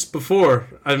heard this before.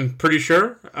 I'm pretty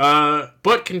sure.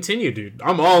 But continue, dude.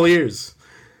 I'm all ears.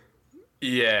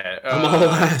 Yeah. I'm all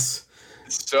ass.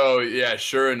 So yeah,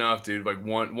 sure enough, dude. Like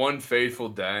one fateful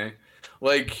day,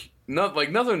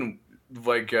 nothing.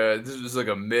 This was like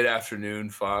a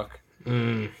mid-afternoon fuck,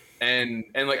 and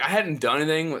like I hadn't done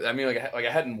anything. I mean, I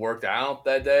hadn't worked out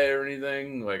that day or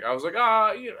anything. Like I was like,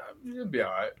 it'll be all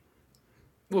right.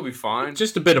 We'll be fine.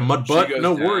 Just a bit of mud butt,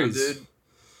 no down, worries. Dude.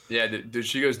 Yeah, dude,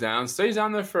 she goes down, stays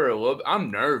down there for a little bit.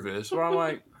 I'm nervous, but I'm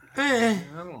like, I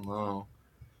don't know.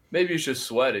 Maybe it's just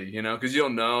sweaty, because you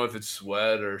don't know if it's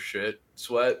sweat or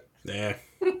sweat. Yeah,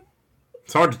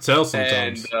 it's hard to tell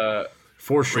sometimes. And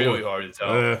for sure, really hard to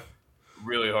tell.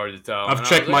 Really hard to tell. I've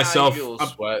checked myself.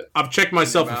 I've checked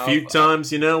myself a few mouth.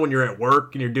 times. When you're at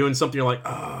work and you're doing something, you're like,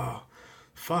 oh,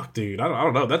 fuck, dude. I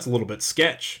don't know. That's a little bit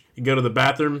sketch. You go to the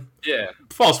bathroom. Yeah.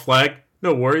 False flag.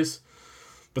 No worries.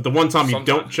 But the one time you Sometimes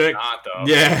don't it's check, not, though.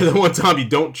 yeah, the one time you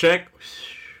don't check,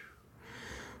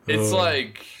 it's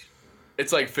like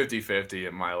 50-50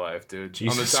 in my life, dude.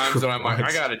 Jesus On the times that I'm like, I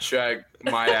Christ. gotta check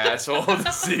my asshole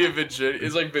to see if it should.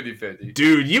 It's like 50-50.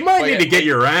 dude, you might Like, need to get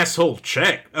your asshole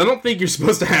checked. I don't think you're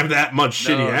supposed to have that much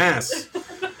No. shitty ass.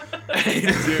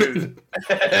 Dude.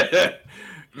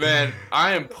 Man,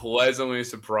 I am pleasantly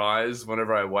surprised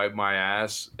whenever I wipe my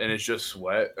ass and it's just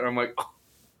sweat. And I'm like, oh,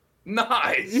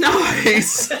 nice.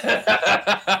 Nice.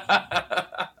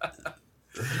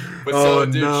 But Oh, so,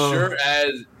 dude, no.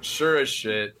 sure as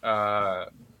shit,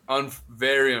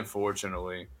 very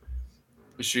unfortunately,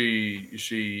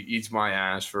 she eats my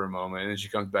ass for a moment and then she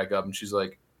comes back up and she's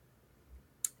like,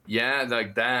 yeah,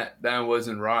 like that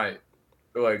wasn't right.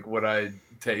 Like what I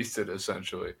tasted,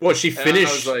 essentially. Well, she And I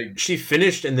finished. was like, She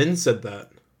finished and then said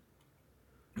that.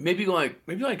 maybe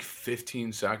like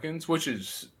 15 seconds, which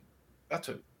is that's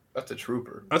a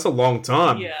trooper. That's a long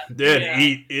time. Yeah. Yeah.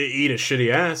 Eat a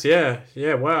shitty ass. Yeah.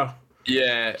 Yeah. Wow.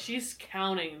 Yeah. She's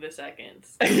counting the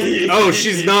seconds. Oh,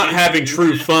 she's not having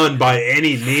true fun by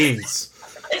any means.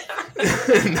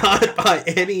 Not by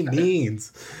any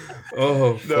means.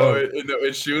 Oh, No, fuck.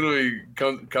 and she literally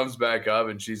comes back up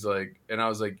and she's like, and I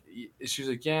was like, she's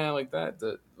like, yeah, like that's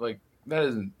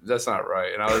not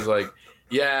right. And I was like,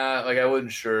 yeah, like I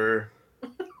wasn't sure.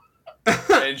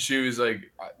 And she was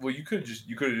like, well, you could have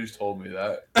just told me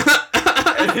that.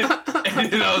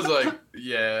 And I was like,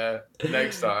 yeah,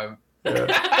 next time. There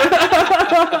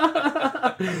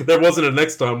wasn't a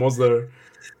next time, was there?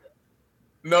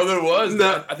 No, there was.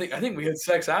 No. I think we had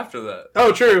sex after that.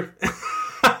 Oh, true.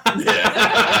 Yeah.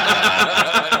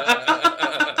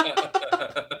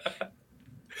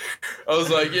 I was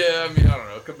like, yeah, I mean, I don't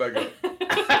know. Come back up.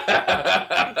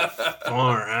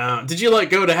 Far out. Did you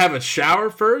go to have a shower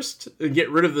first and get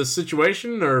rid of the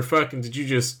situation, or fucking did you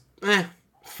just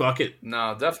fuck it?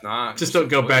 No, definitely not. Just don't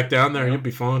go back down there. You'll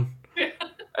be fine.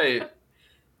 Hey,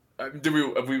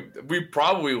 we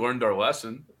probably learned our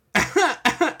lesson.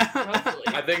 Hopefully.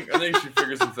 I think she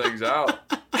figured some things out.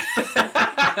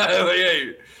 Like,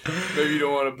 hey, maybe you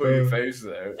don't want to put your face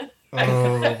there.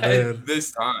 Oh man.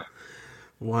 This time.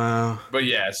 Wow. But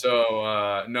yeah, so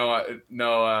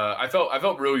I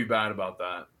felt really bad about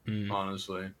that,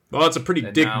 honestly. Well, that's a pretty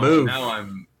And dick move. Now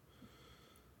I'm.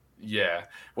 Yeah.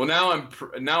 Well,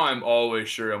 now I'm always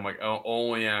sure. I'm like, oh,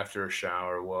 only after a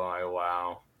shower will I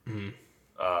allow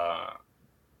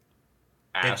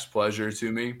ass pleasure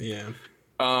to me. Yeah.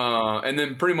 And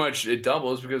then pretty much it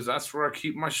doubles because that's where I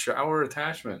keep my shower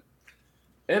attachment.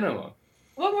 Enema.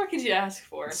 What more could you ask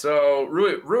for? So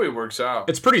really works out.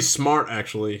 It's pretty smart,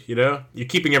 actually. You know, you're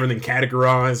keeping everything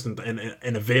categorized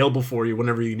and available for you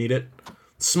whenever you need it.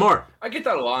 Smart. I get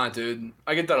that a lot, dude.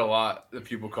 I get that a lot. That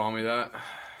people call me that.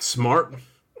 Smart.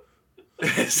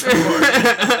 Smart.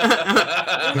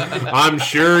 I'm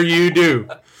sure you do.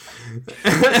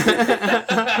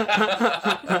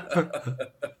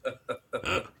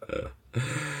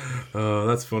 Oh,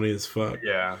 that's funny as fuck.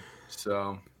 Yeah.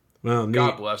 So Well, neat.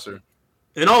 God bless her.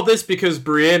 And all this because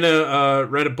Brianna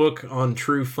read a book on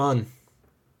true fun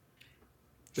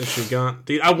that she got.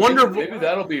 Dude, I wonder. Maybe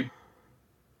that'll be.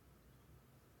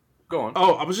 Go on.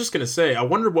 Oh, I was just gonna say, I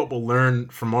wonder what we'll learn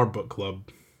from our book club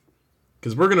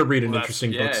because we're gonna read an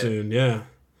interesting book soon. Yeah.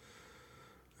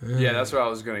 Yeah, that's what I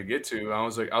was gonna get to. I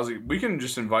was like, we can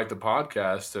just invite the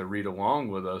podcast to read along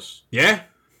with us. Yeah.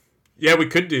 Yeah, we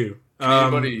could do.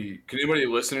 Can anybody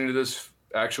listening to this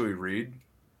actually read?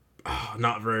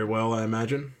 Not very well, I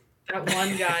imagine. That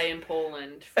one guy in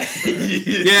Poland.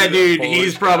 Yeah, dude,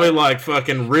 he's probably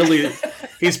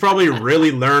he's probably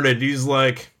really learned. He's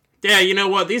like, yeah, you know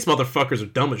what? These motherfuckers are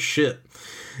dumb as shit.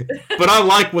 But I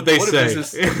like what they say.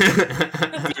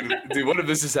 Dude, what if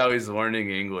this is how he's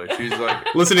learning English? He's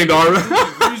like listening to our.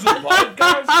 These are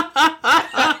podcasts?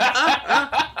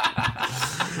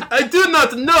 I do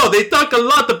not know. They talk a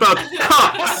lot about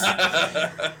cocks.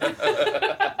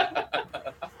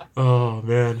 Oh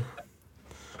man.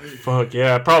 Fuck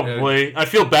yeah, probably. I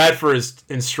feel bad for his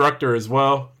instructor as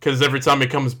well, because every time he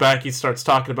comes back, he starts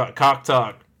talking about cock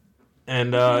talk,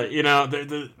 and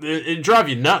it drive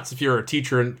you nuts if you're a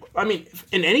teacher, and I mean,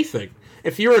 in anything.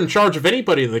 If you're in charge of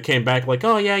anybody that came back, like,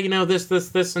 oh yeah,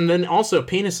 this, and then also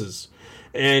penises,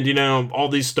 and all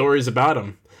these stories about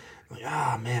them. Like,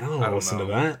 man, I don't want to listen to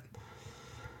that.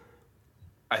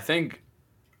 I think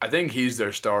he's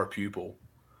their star pupil.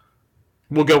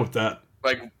 We'll go with that.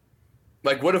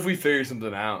 Like, what if we figure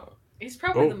something out? He's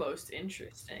probably the most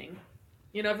interesting.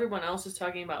 Everyone else is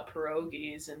talking about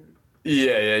pierogies and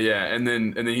Yeah. And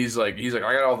then he's like, I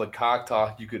got all the cock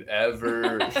talk you could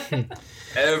ever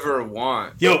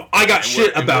want. Yo, I got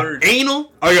shit about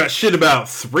anal. I got shit about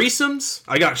threesomes.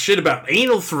 I got shit about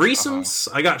anal threesomes.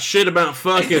 I got shit about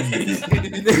fucking.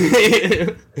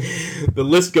 The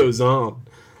list goes on.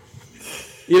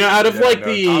 You know, out of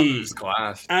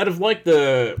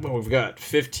we've got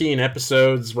 15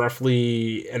 episodes,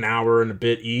 roughly an hour and a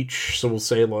bit each. So we'll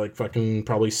say like fucking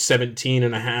probably 17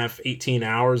 and a half, 18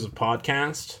 hours of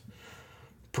podcast.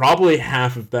 Probably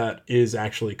half of that is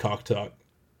actually cock talk.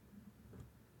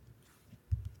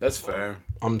 That's fair.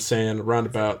 I'm saying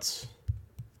roundabouts.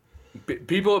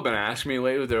 People have been asking me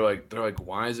lately. They're like,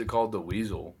 why is it called the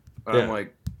Weasel? And I'm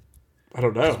like, I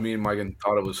don't know. Because me and Megan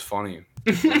thought it was funny. I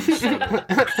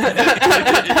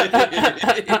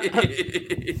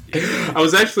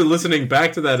was actually listening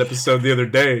back to that episode the other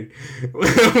day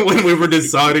when we were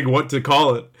deciding what to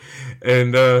call it,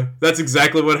 and that's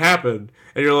exactly what happened.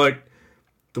 And you're like,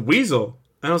 the Weasel,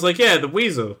 and I was like, yeah, the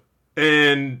Weasel,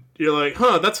 and you're like,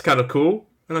 huh, that's kind of cool.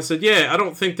 And I said, yeah, I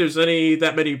don't think there's that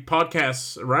many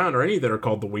podcasts around or any that are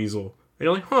called the Weasel. And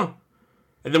you're like, huh,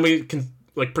 and then we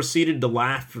proceeded to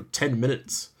laugh for 10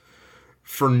 minutes.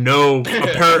 For no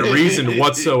apparent reason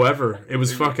whatsoever. It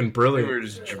was fucking brilliant. We were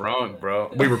just drunk, bro.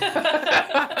 We were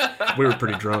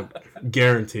pretty drunk.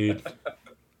 Guaranteed.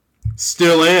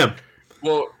 Still am.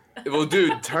 Well,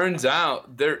 dude, turns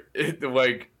out they're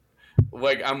like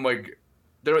I'm like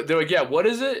they're like, yeah, what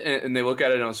is it? And they look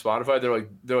at it on Spotify.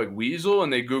 They're like Weasel,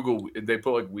 and they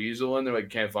put like Weasel in. They're like,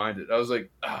 can't find it. I was like,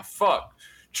 fuck.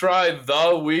 Try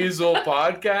the Weasel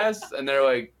podcast, and they're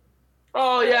like,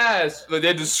 oh, yes. But they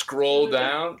had to scroll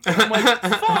down. I'm like,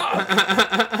 fuck.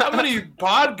 How many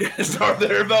podcasts are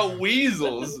there about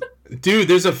weasels? Dude,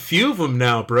 there's a few of them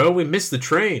now, bro. We missed the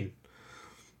train.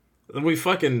 We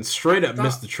fucking straight up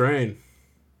missed the train.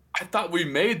 I thought we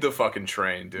made the fucking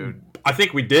train, dude. I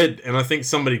think we did, and I think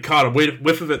somebody caught a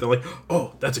whiff of it. They're like,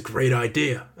 oh, that's a great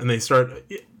idea. And they start...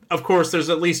 Of course, there's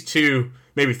at least 2,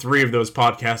 maybe 3 of those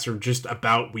podcasts are just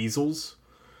about weasels.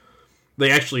 They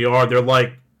actually are. They're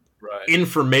like... Right.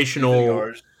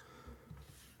 Informational.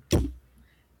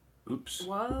 Oops.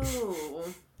 Whoa.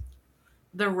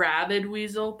 The Rabid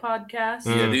Weasel podcast.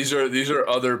 Yeah, these are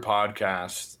other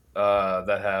podcasts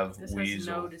that have this weasel. Has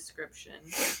no description.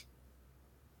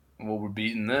 Well, we're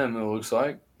beating them. It looks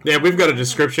like. Yeah, we've got a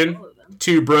description.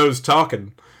 2 bros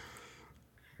talking.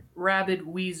 Rabid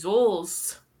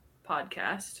Weasels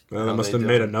podcast. Well, they must have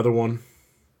made another one.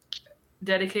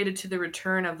 Dedicated to the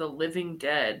return of the living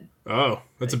dead. Oh,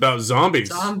 that's about zombies.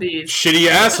 Zombies. Shitty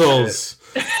assholes.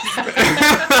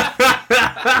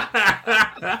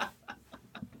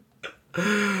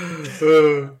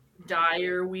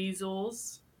 Dire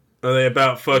weasels. Are they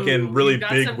about fucking really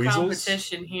big some weasels?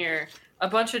 Competition here. A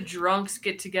bunch of drunks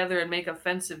get together and make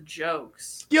offensive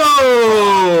jokes. Yo!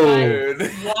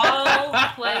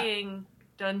 While playing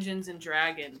Dungeons and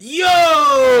Dragons.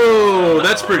 Yo!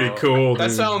 That's pretty cool.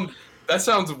 That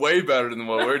sounds way better than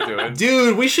what we're doing.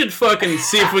 Dude, we should fucking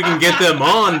see if we can get them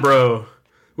on, bro.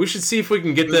 We should see if we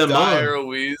can get them on.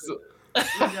 Weasel.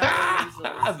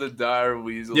 The Dire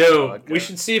Weasel. Yo, podcast. We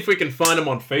should see if we can find them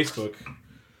on Facebook.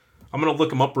 I'm gonna look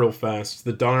them up real fast.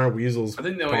 The Dire Weasels I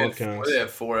think they podcast. They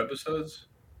have 4 episodes.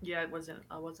 Yeah, it wasn't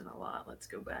a lot. Let's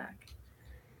go back.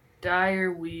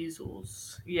 Dire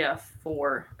Weasels. Yeah,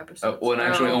 4 episodes. Well, and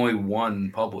actually only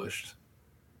 1 published.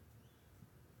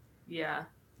 Yeah.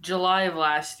 July of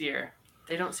last year.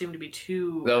 They don't seem to be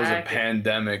too That was active. a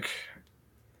pandemic.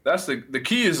 That's the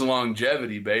key is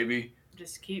longevity, baby.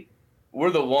 Just keep...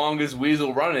 We're the longest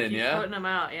weasel running, yeah? putting them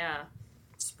out, yeah.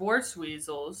 Sports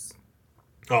Weasels.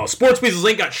 Oh, Sports Weasels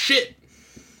ain't got shit.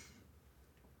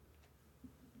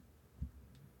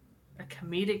 A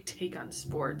comedic take on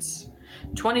sports.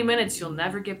 20 minutes you'll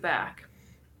never get back.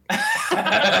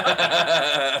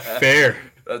 Fair.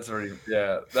 That's very,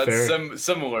 yeah. That's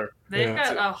similar. They've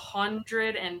got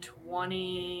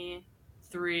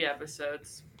 123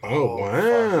 episodes. Oh,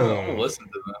 wow. I'll listen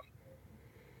to them.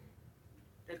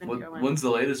 They've been going. When's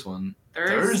the latest one?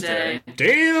 Thursday.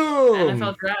 Damn.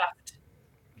 NFL draft.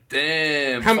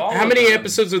 Damn. How many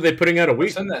episodes are they putting out a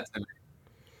week? Send that to me.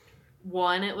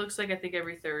 1, it looks like, I think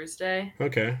every Thursday.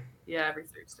 Okay. Yeah, every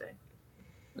Thursday.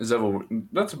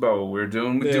 That's about what we're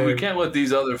doing. Dude, we can't let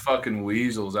these other fucking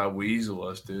weasels out-weasel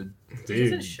us, dude.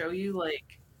 Does it show you,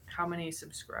 like, how many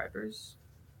subscribers?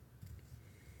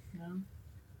 No?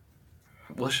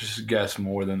 Let's just guess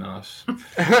more than us.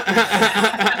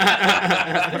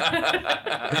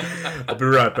 I'll be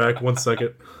right back. 1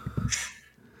 second.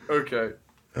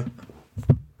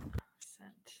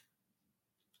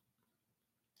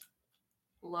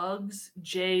 Lugs,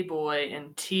 J-Boy,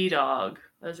 and T-Dog.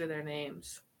 Those are their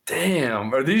names.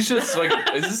 Damn, are these just like?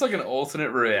 Is this like an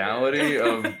alternate reality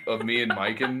of me and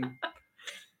Mike and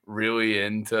really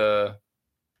into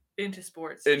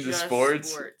sports? Into just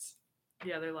sports?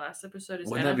 Yeah, their last episode is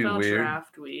Wouldn't that be NFL weird?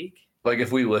 Draft Week. Like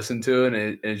if we listen to it,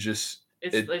 and it's just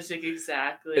it's like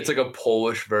exactly. It's like a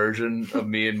Polish version of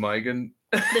me and Mike and.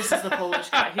 This is the Polish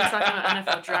guy. He's talking about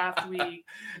NFL Draft Week,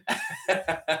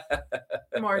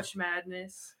 March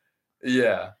Madness.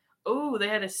 Yeah. Oh, they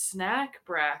had a snack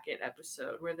bracket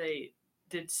episode where they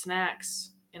did snacks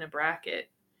in a bracket.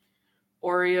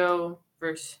 Oreo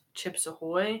versus Chips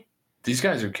Ahoy. These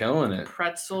guys are killing it.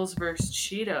 Pretzels versus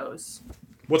Cheetos.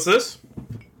 What's this?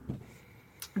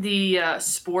 The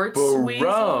Sports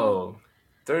Weasel.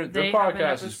 Their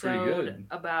podcast is pretty good.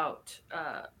 About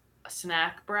a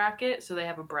snack bracket. So they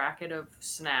have a bracket of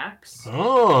snacks.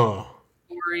 Oh.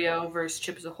 Oreo versus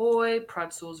Chips Ahoy.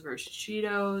 Pretzels versus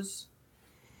Cheetos.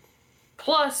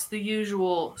 Plus the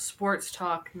usual sports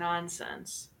talk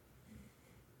nonsense.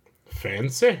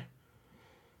 Fancy.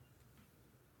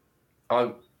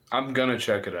 I'm gonna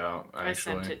check it out. Actually. I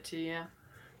sent it to you.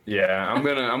 Yeah, I'm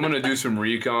gonna do some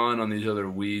recon on these other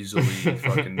weaselly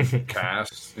fucking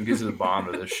casts and get to the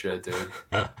bottom of this shit, dude.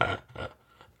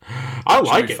 I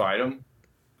like Should we it. Fight them?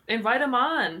 Invite them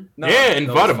on. No, yeah,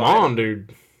 invite them on,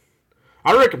 dude.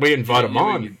 I reckon we invite them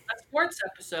on. A sports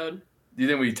episode. Do you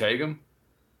think we take them?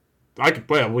 I could.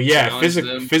 Well, yeah.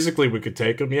 Physically, we could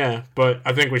take them. Yeah, but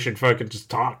I think we should fucking just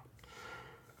talk.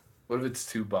 What if it's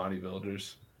two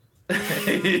bodybuilders?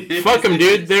 Fuck them,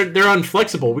 dude. They're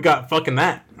unflexible. We got fucking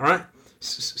that. All right.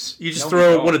 You just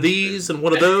throw one of these and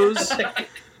one of those.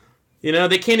 You know,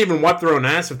 they can't even wipe their own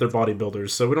ass if they're bodybuilders,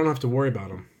 so we don't have to worry about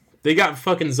them. They got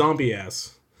fucking zombie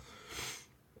ass.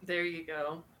 There you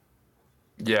go.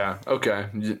 Yeah. Okay.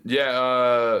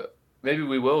 Yeah. Maybe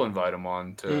we will invite them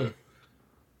on to.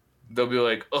 They'll be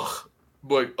like, ugh,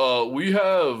 but we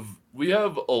have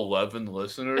 11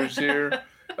 listeners here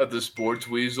at the Sports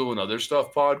Weasel and Other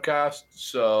Stuff podcast,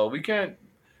 so we can't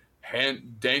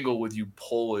dangle with you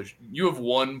Polish. You have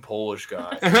one Polish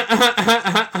guy.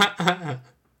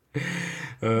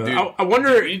 Dude, I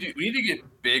wonder. We need to get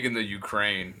big in the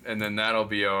Ukraine, and then that'll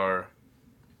be our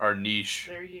niche.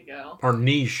 There you go. Our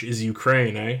niche is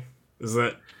Ukraine, eh? Is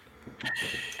that?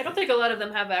 I don't think a lot of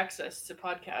them have access to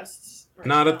podcasts.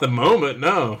 Not at the moment,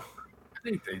 no. I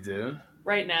think they do.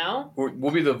 Right now?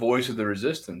 We'll be the voice of the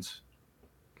resistance.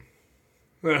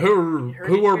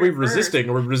 Who are we resisting?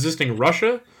 Are we resisting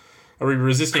Russia? Are we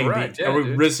resisting?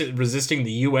 Resisting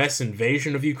the U.S.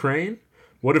 invasion of Ukraine?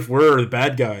 What if we're the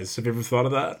bad guys? Have you ever thought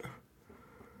of that?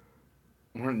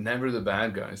 We're never the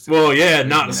bad guys. Dude. Well, yeah,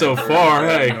 not so far,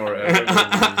 hey.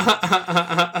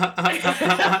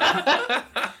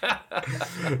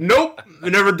 Nope,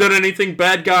 never done anything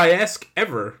bad guy-esque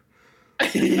ever.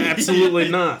 Absolutely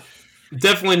not.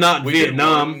 Definitely not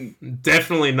Vietnam.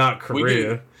 Definitely not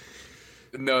Korea.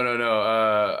 No.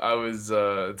 I was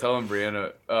telling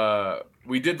Brianna,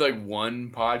 we did like one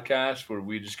podcast where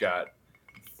we just got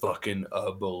fucking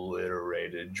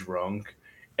obliterated drunk,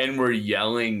 and we're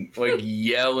yelling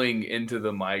into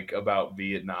the mic about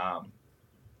Vietnam.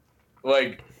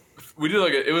 Like we did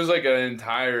it was like an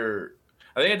entire.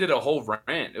 I think I did a whole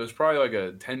rant. It was probably like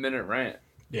a 10-minute rant.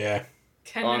 Yeah.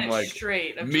 10 minutes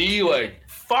straight. Of me like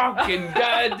fucking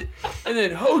God, and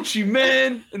then Ho Chi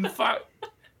Minh and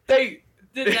they.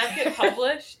 Did that get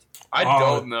published? I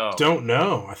don't know. Don't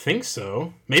know. I think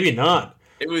so. Maybe not.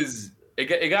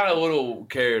 It got a little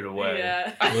carried away.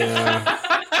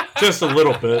 Yeah. Just a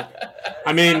little bit.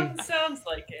 I mean, sounds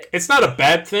like it. It's not a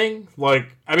bad thing.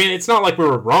 It's not like we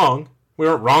were wrong. We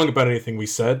weren't wrong about anything we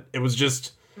said. It was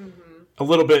just a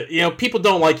little bit. People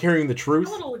don't like hearing the truth,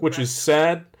 which is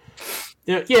sad.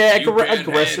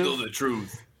 Aggressive. Handle the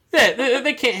truth. Yeah,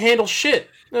 they can't handle shit.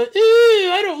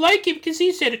 I don't like him because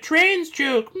he said a trans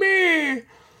joke. Meh.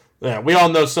 Yeah, we all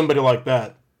know somebody like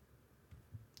that.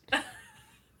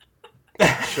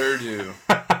 Sure do.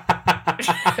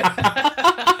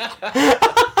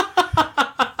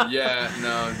 Yeah,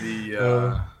 no,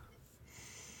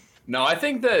 no, I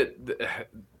think that's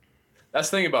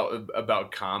the thing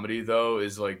about comedy though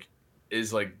is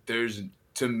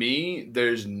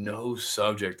there's no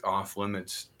subject off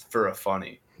limits for a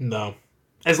funny. No.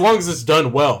 As long as it's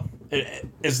done well. There's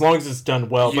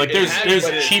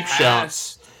cheap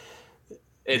shots.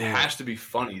 It has to be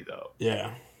funny though.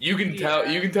 Yeah. You can tell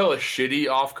a shitty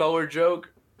off-color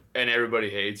joke and everybody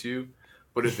hates you,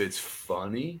 but if it's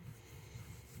funny,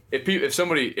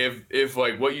 if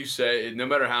like what you say, no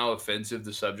matter how offensive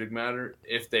the subject matter,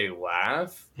 if they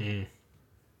laugh,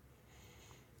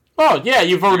 oh yeah,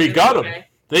 you've already got them.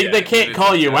 They can't it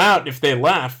call is you bad. out if they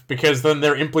laugh, because then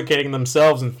they're implicating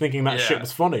themselves and thinking that Yeah. shit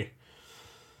was funny.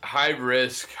 High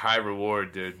risk, high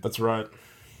reward, dude. That's right.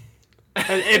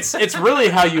 And it's really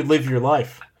how you live your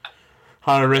life.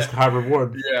 High risk, high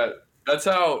reward. Yeah, that's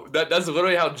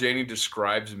literally how Janie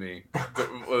describes me.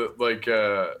 Like,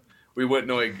 we went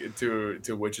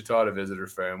to Wichita to visit her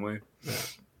family,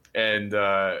 and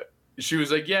she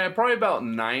was like, "Yeah, probably about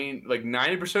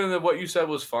 90% of what you said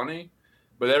was funny,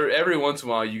 but every once in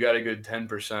a while you got a good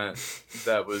 10%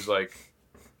 that was like,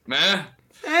 meh,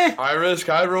 high risk,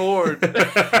 high reward."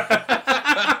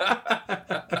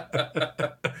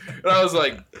 And I was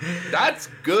like, "That's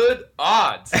good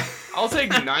odds. I'll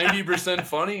take 90%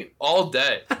 funny all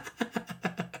day."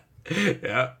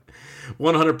 Yeah.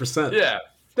 100%. Yeah.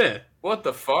 Yeah. What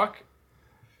the fuck?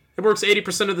 It works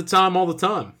 80% of the time, all the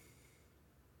time.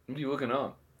 What are you looking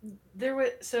up? There was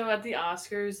so at the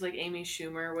Oscars, like Amy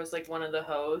Schumer was like one of the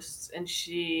hosts, and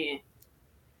she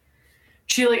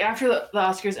like after the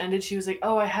Oscars ended, she was like,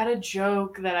 "Oh, I had a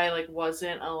joke that I like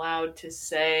wasn't allowed to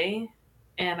say."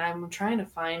 And I'm trying to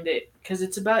find it because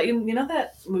it's about you know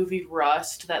that movie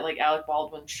Rust that like Alec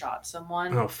Baldwin shot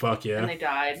someone Oh, fuck yeah. and they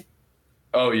died.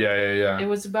 Oh yeah. It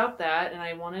was about that, and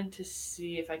I wanted to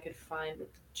see if I could find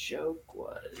what the joke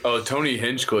was. Oh, Tony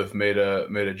Hinchcliffe made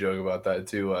a joke about that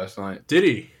too last night. Did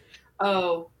he?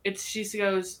 Oh, she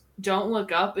goes, "Don't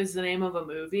Look Up" is the name of a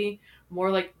movie.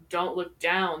 More like "Don't Look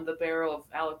Down," the barrel of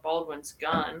Alec Baldwin's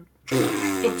gun.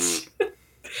 It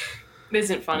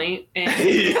isn't funny. And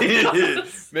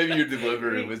Maybe your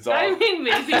delivery was off. I mean,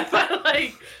 maybe, but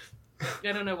like,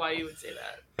 I don't know why you would say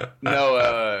that. No,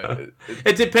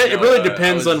 It really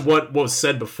depends I was- on what was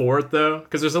said before it, though,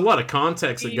 because there's a lot of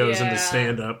context that goes into Yeah.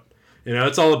 stand-up. You know,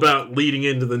 it's all about leading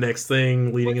into the next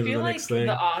thing, leading I into feel the like next thing.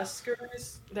 the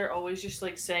Oscars, they're always just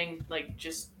like saying like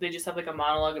they just have like a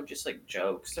monologue of just like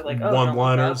jokes. They're like, "Oh, One-liners. Don't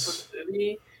Look Up was the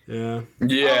movie. Yeah. Oh,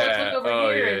 let's yeah. look over Oh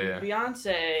here. yeah. And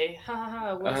Beyonce. Ha ha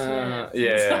ha. What's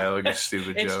Yeah, like a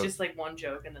stupid It's joke. just like one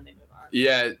joke and then they move on.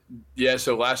 Yeah.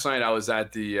 So last night I was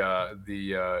at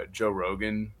the Joe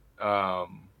Rogan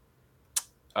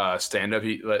stand up.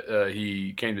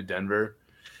 He came to Denver,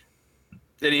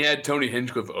 and he had Tony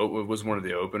Hinchcliffe was one of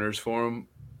the openers for him,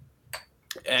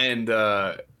 and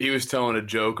he was telling a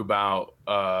joke about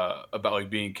like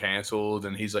being canceled,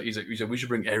 and he said we should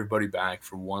bring everybody back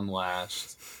for one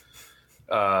last.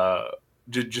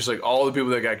 Just like all the people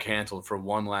that got canceled for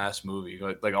one last movie,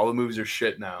 like all the movies are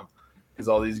shit now because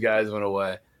all these guys went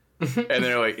away, and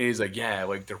they're like, and he's like, yeah,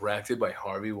 like directed by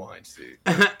Harvey Weinstein,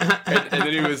 and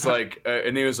then he was like,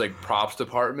 props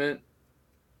department,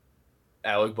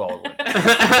 Alec Baldwin.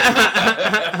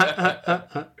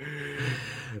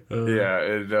 Yeah,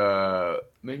 it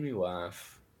made me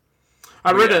laugh.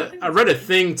 I read a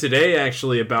thing today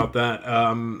actually about that.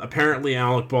 Apparently,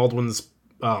 Alec Baldwin's.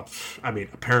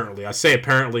 Apparently, I say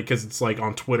apparently because it's like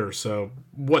on Twitter. So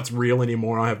what's real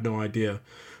anymore? I have no idea.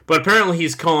 But apparently,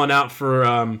 he's calling out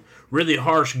for really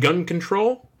harsh gun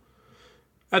control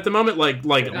at the moment. Like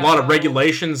a lot of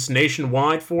regulations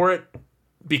nationwide for it,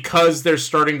 because they're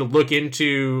starting to look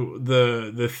into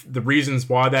the reasons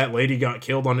why that lady got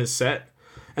killed on his set.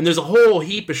 And there's a whole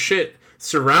heap of shit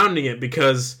surrounding it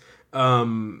because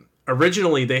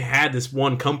originally they had this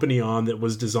one company on that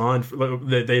was designed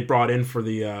that they brought in for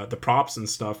the props and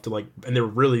stuff to and they were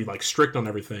really strict on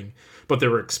everything, but they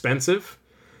were expensive.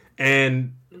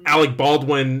 And Alec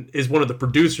Baldwin is one of the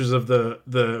producers of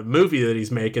the movie that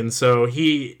he's making, so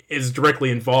he is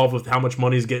directly involved with how much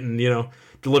money's getting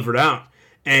delivered out.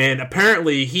 And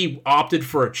apparently he opted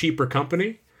for a cheaper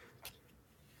company.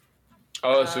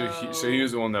 Oh, so he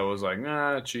was the one that was like,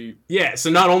 nah, cheap. Yeah,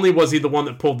 so not only was he the one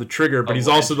that pulled the trigger, but he's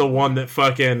also the one that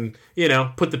fucking,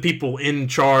 put the people in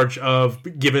charge of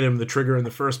giving him the trigger in the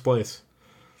first place.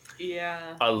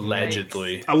 Yeah.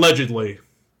 Allegedly. Allegedly.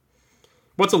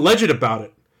 What's alleged about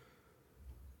it?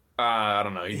 I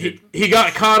don't know. He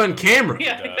got caught on camera.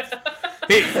 Yeah.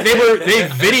 They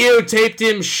videotaped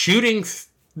him shooting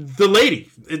the lady.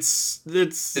 It's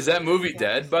Is that movie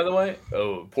dead, by the way?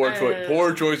 Oh, poor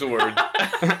choice of words.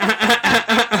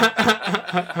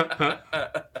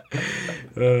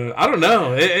 I don't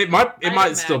know. It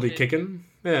might still be imagine. kicking.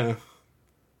 Yeah.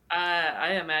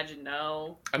 I imagine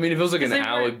no. I mean, it feels like an 'Cause they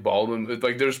Alec Baldwin.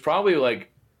 Like, there's probably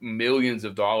millions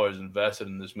of dollars invested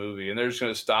in this movie, and they're just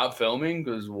gonna stop filming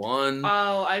because one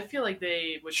Oh, I feel like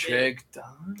they would. chick died.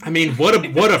 I mean, what a We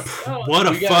gotta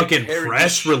fucking carry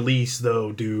press this- release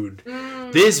though, dude.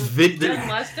 This video.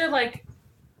 Unless they're like,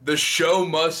 The show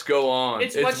must go on.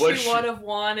 it's what you would have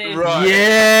wanted. Right.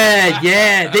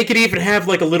 Yeah. They could even have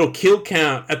a little kill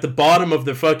count at the bottom of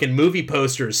the fucking movie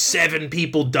posters. 7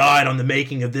 people died on the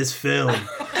making of this film.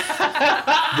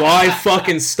 Why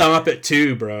fucking stop at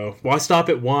 2, bro? Why stop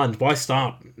at 1? Why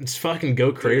stop? Just fucking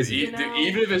go crazy. Dude,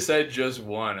 even if it said just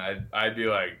 1, I'd be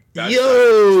like, that's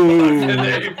yo!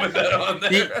 you put that on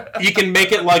there. You can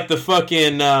make it like the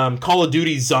fucking Call of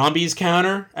Duty zombies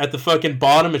counter at the fucking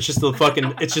bottom. It's just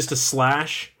it's just a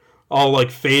slash, all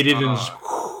like faded and just,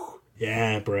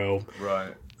 yeah, bro.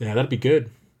 Right. Yeah, that'd be good.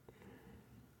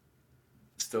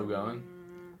 Still going?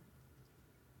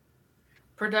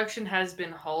 Production has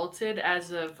been halted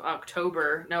as of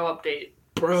October. No update.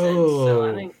 Bro. Since, so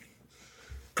I think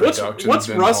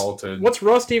What's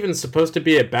Rust even supposed to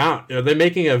be about? Are they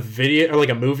making a video or like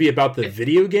a movie about the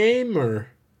video game or?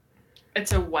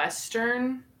 It's a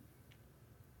Western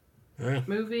Yeah.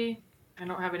 movie. I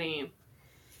don't have any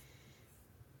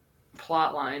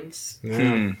plot lines.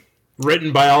 Yeah.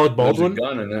 Written by Alec Baldwin.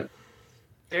 There's a gun in it.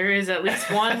 There is at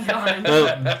least one gun.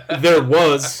 There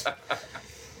was.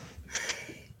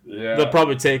 Yeah. They'll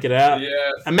probably take it out.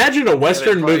 Yeah. Imagine a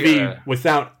Western movie gotta...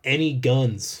 without any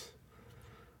guns.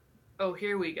 Oh,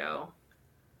 here we go.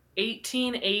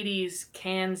 1880s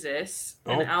Kansas,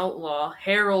 an outlaw,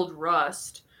 Harold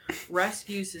Rust,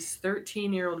 rescues his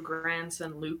 13-year-old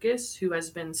grandson, Lucas, who has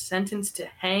been sentenced to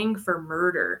hang for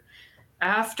murder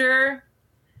after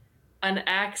an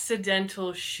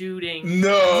accidental shooting.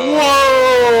 No!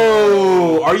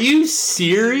 Whoa! Are you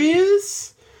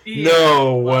serious? Yeah.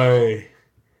 No way.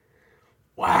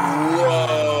 Wow.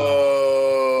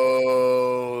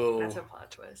 Whoa! That's a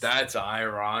plot twist. That's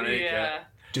ironic. Yeah.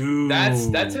 Dude.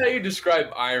 That's how you describe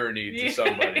irony to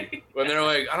somebody. When they're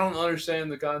like, I don't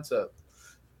understand the concept.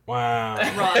 Wow.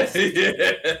 Rust.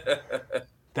 Yeah.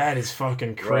 That is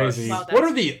fucking crazy. Wow, what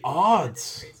are the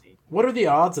odds? What are the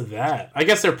odds of that? I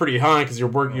guess they're pretty high because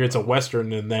it's a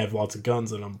Western and they have lots of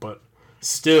guns in them, but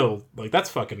still, like, that's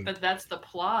fucking... But that's the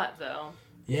plot, though.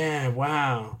 Yeah,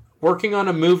 wow. Working on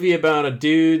a movie about a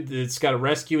dude that's got to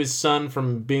rescue his son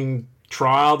from being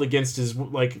trialed against his,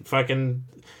 like, fucking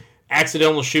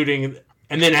accidental shooting,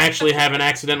 and then actually have an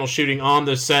accidental shooting on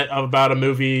the set about a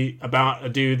movie about a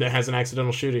dude that has an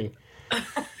accidental shooting.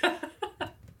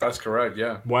 That's correct,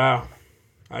 yeah. Wow.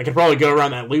 I could probably go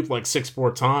around that loop like 6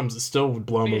 more times. It still would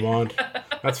blow my mind.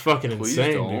 That's fucking Please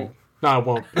insane, don't. dude. No, I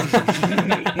won't.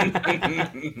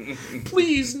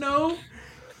 Please, no.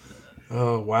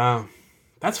 Oh, wow.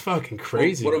 That's fucking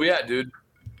crazy. What are we at, dude?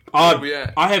 What are we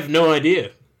at? I have no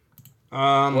idea.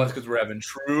 Well, that's because we're having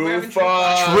true having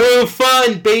fun. True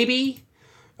fun, baby.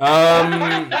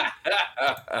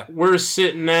 We're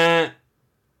sitting at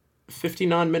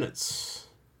 59 minutes.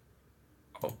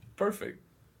 Oh, perfect.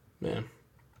 Man,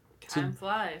 Time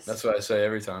flies. That's what I say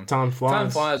every time. time flies. Time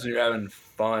flies when you're having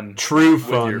fun. True with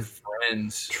fun. your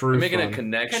friends. True You're making fun. a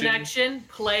connection.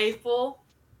 Playful.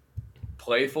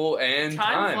 Playful and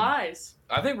Time flies.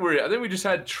 I think we just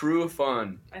had true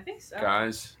fun, I think so.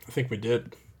 guys. I think we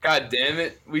did. God damn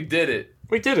it, we did it.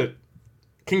 We did it.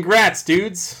 Congrats,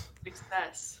 dudes.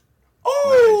 Success.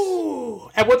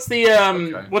 Oh, and what's the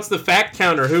Okay. what's the fact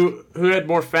counter? Who had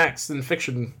more facts than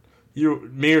fiction?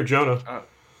 Me, or Jonah?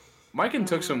 Mike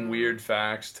took some weird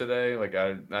facts today. Like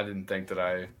I didn't think that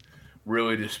I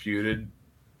really disputed.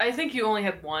 I think you only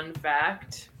had one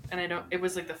fact, and it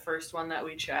was like the first one that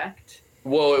we checked.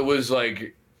 Well, it was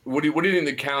like, what do you think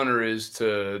the counter is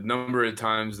to number of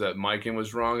times that Mike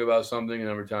was wrong about something and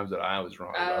number of times that I was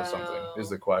wrong about something is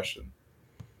the question.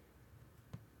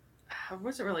 I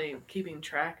wasn't really keeping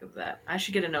track of that. I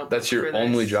should get a notebook. That's your for this.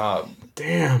 only job.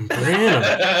 Damn, Brianna.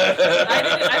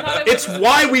 I thought It's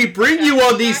why we bring you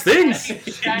on these things.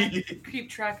 Keep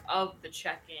track of the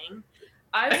checking.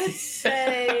 I would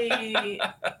say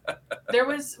there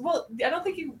was. Well, I don't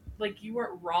think you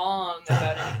weren't wrong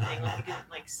about anything. Like you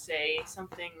didn't say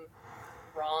something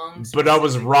wrong. But I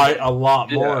was right a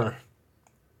lot more.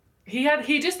 He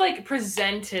just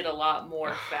presented a lot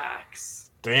more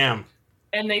facts. Damn.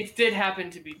 And they did happen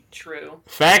to be true.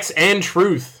 Facts and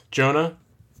truth, Jonah.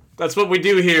 That's what we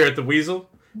do here at the Weasel.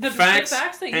 The Facts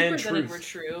facts that you and presented truth. were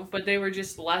true, but they were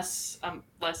just less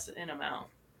in amount.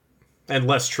 And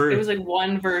less true. It was like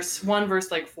one verse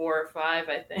like 4 or 5,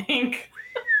 I think.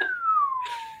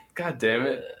 God damn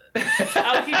it.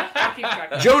 I'll keep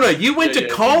track of it. Jonah, you went to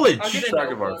college. I'll get Keep a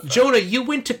track of our notebook. Jonah, you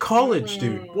went to college,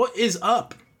 dude. What is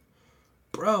up?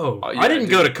 Bro, Yeah, I didn't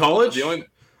go to dude. college.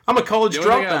 I'm a college The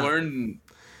only thing I dropout. learned.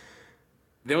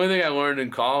 The only thing I learned in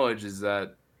college is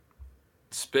that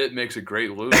spit makes a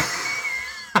great lube.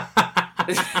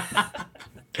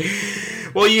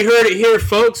 Well, you heard it here,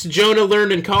 folks. Jonah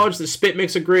learned in college that spit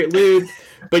makes a great lube.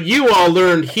 But you all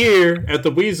learned here at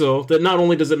the Weasel that not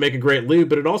only does it make a great lube,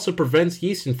 but it also prevents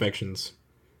yeast infections.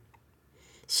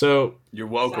 So, You're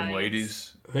welcome, Science.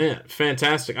 ladies. Yeah,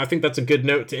 fantastic. I think that's a good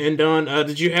note to end on.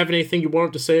 Did you have anything you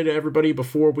wanted to say to everybody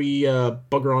before we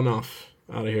bugger on off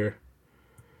out of here?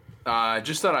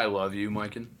 Just that I love you,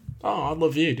 Mikan. Oh, I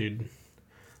love you, dude.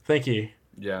 Thank you.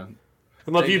 Yeah.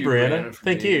 I love you, Brianna.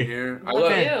 Thank you. Here.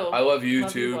 Love you. I love you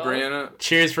Love too, you both. Brianna.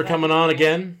 Cheers for coming on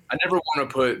again. I never want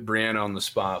to put Brianna on the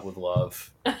spot with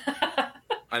love.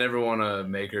 I never want to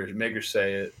make her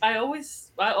say it. I always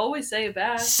say it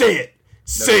back. Say it.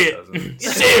 Say it. doesn't.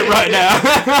 Say it right now.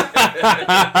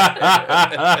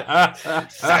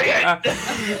 Say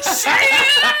it. Say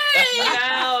it.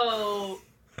 No.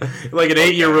 Like an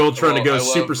 8-year-old trying to go I love,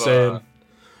 Super Saiyan.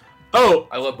 Oh,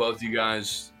 I love both you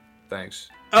guys. Thanks.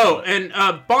 oh, and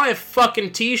buy a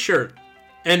fucking t-shirt.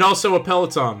 And also a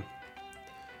Peloton.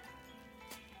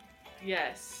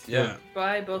 Yes. Yeah.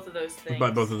 Buy both of those things.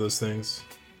 Buy both of those things.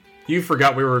 You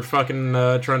forgot we were fucking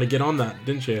trying to get on that,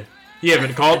 didn't you? You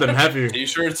haven't called them, have you?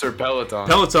 T-shirts or Peloton?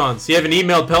 Pelotons. You haven't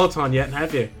emailed Peloton yet,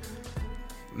 have you?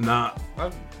 Nah.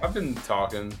 I've been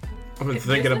talking. I've been If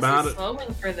thinking business about is it.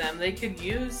 slowing for them. They could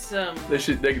use some. They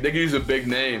could use a big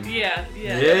name. Yeah.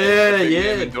 Yeah, Big yeah.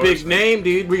 name Big endorsement. name,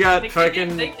 dude. We got They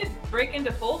fucking... could break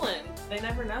into Poland. They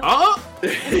never know. Oh!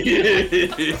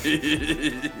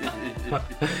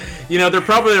 You know, they're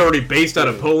probably already based out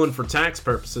of Poland for tax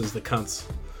purposes, the cunts.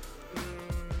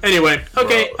 Anyway,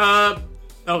 okay,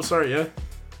 oh, sorry, yeah?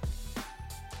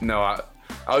 No,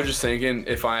 I was just thinking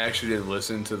if I actually did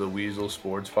listen to the Weasel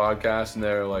Sports podcast and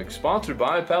they're like sponsored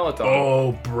by Peloton.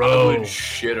 Oh, I bro. would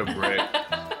shit a brick.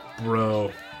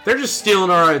 Bro. They're just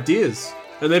stealing our ideas.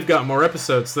 And they've got more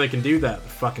episodes, so they can do that,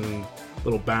 fucking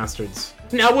little bastards.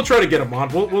 Now, we'll try to get them on.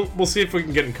 We'll see if we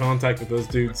can get in contact with those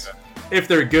dudes. Okay. If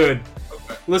they're good.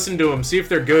 Okay. Listen to them, see if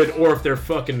they're good, or if they're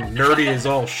fucking nerdy as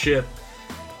all shit.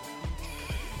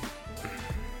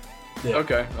 Yeah.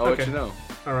 Okay, I'll let Okay. you know.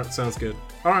 Alright, sounds good.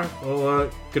 Alright, well,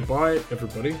 goodbye,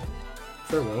 everybody.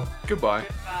 Farewell. Goodbye.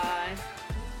 Bye.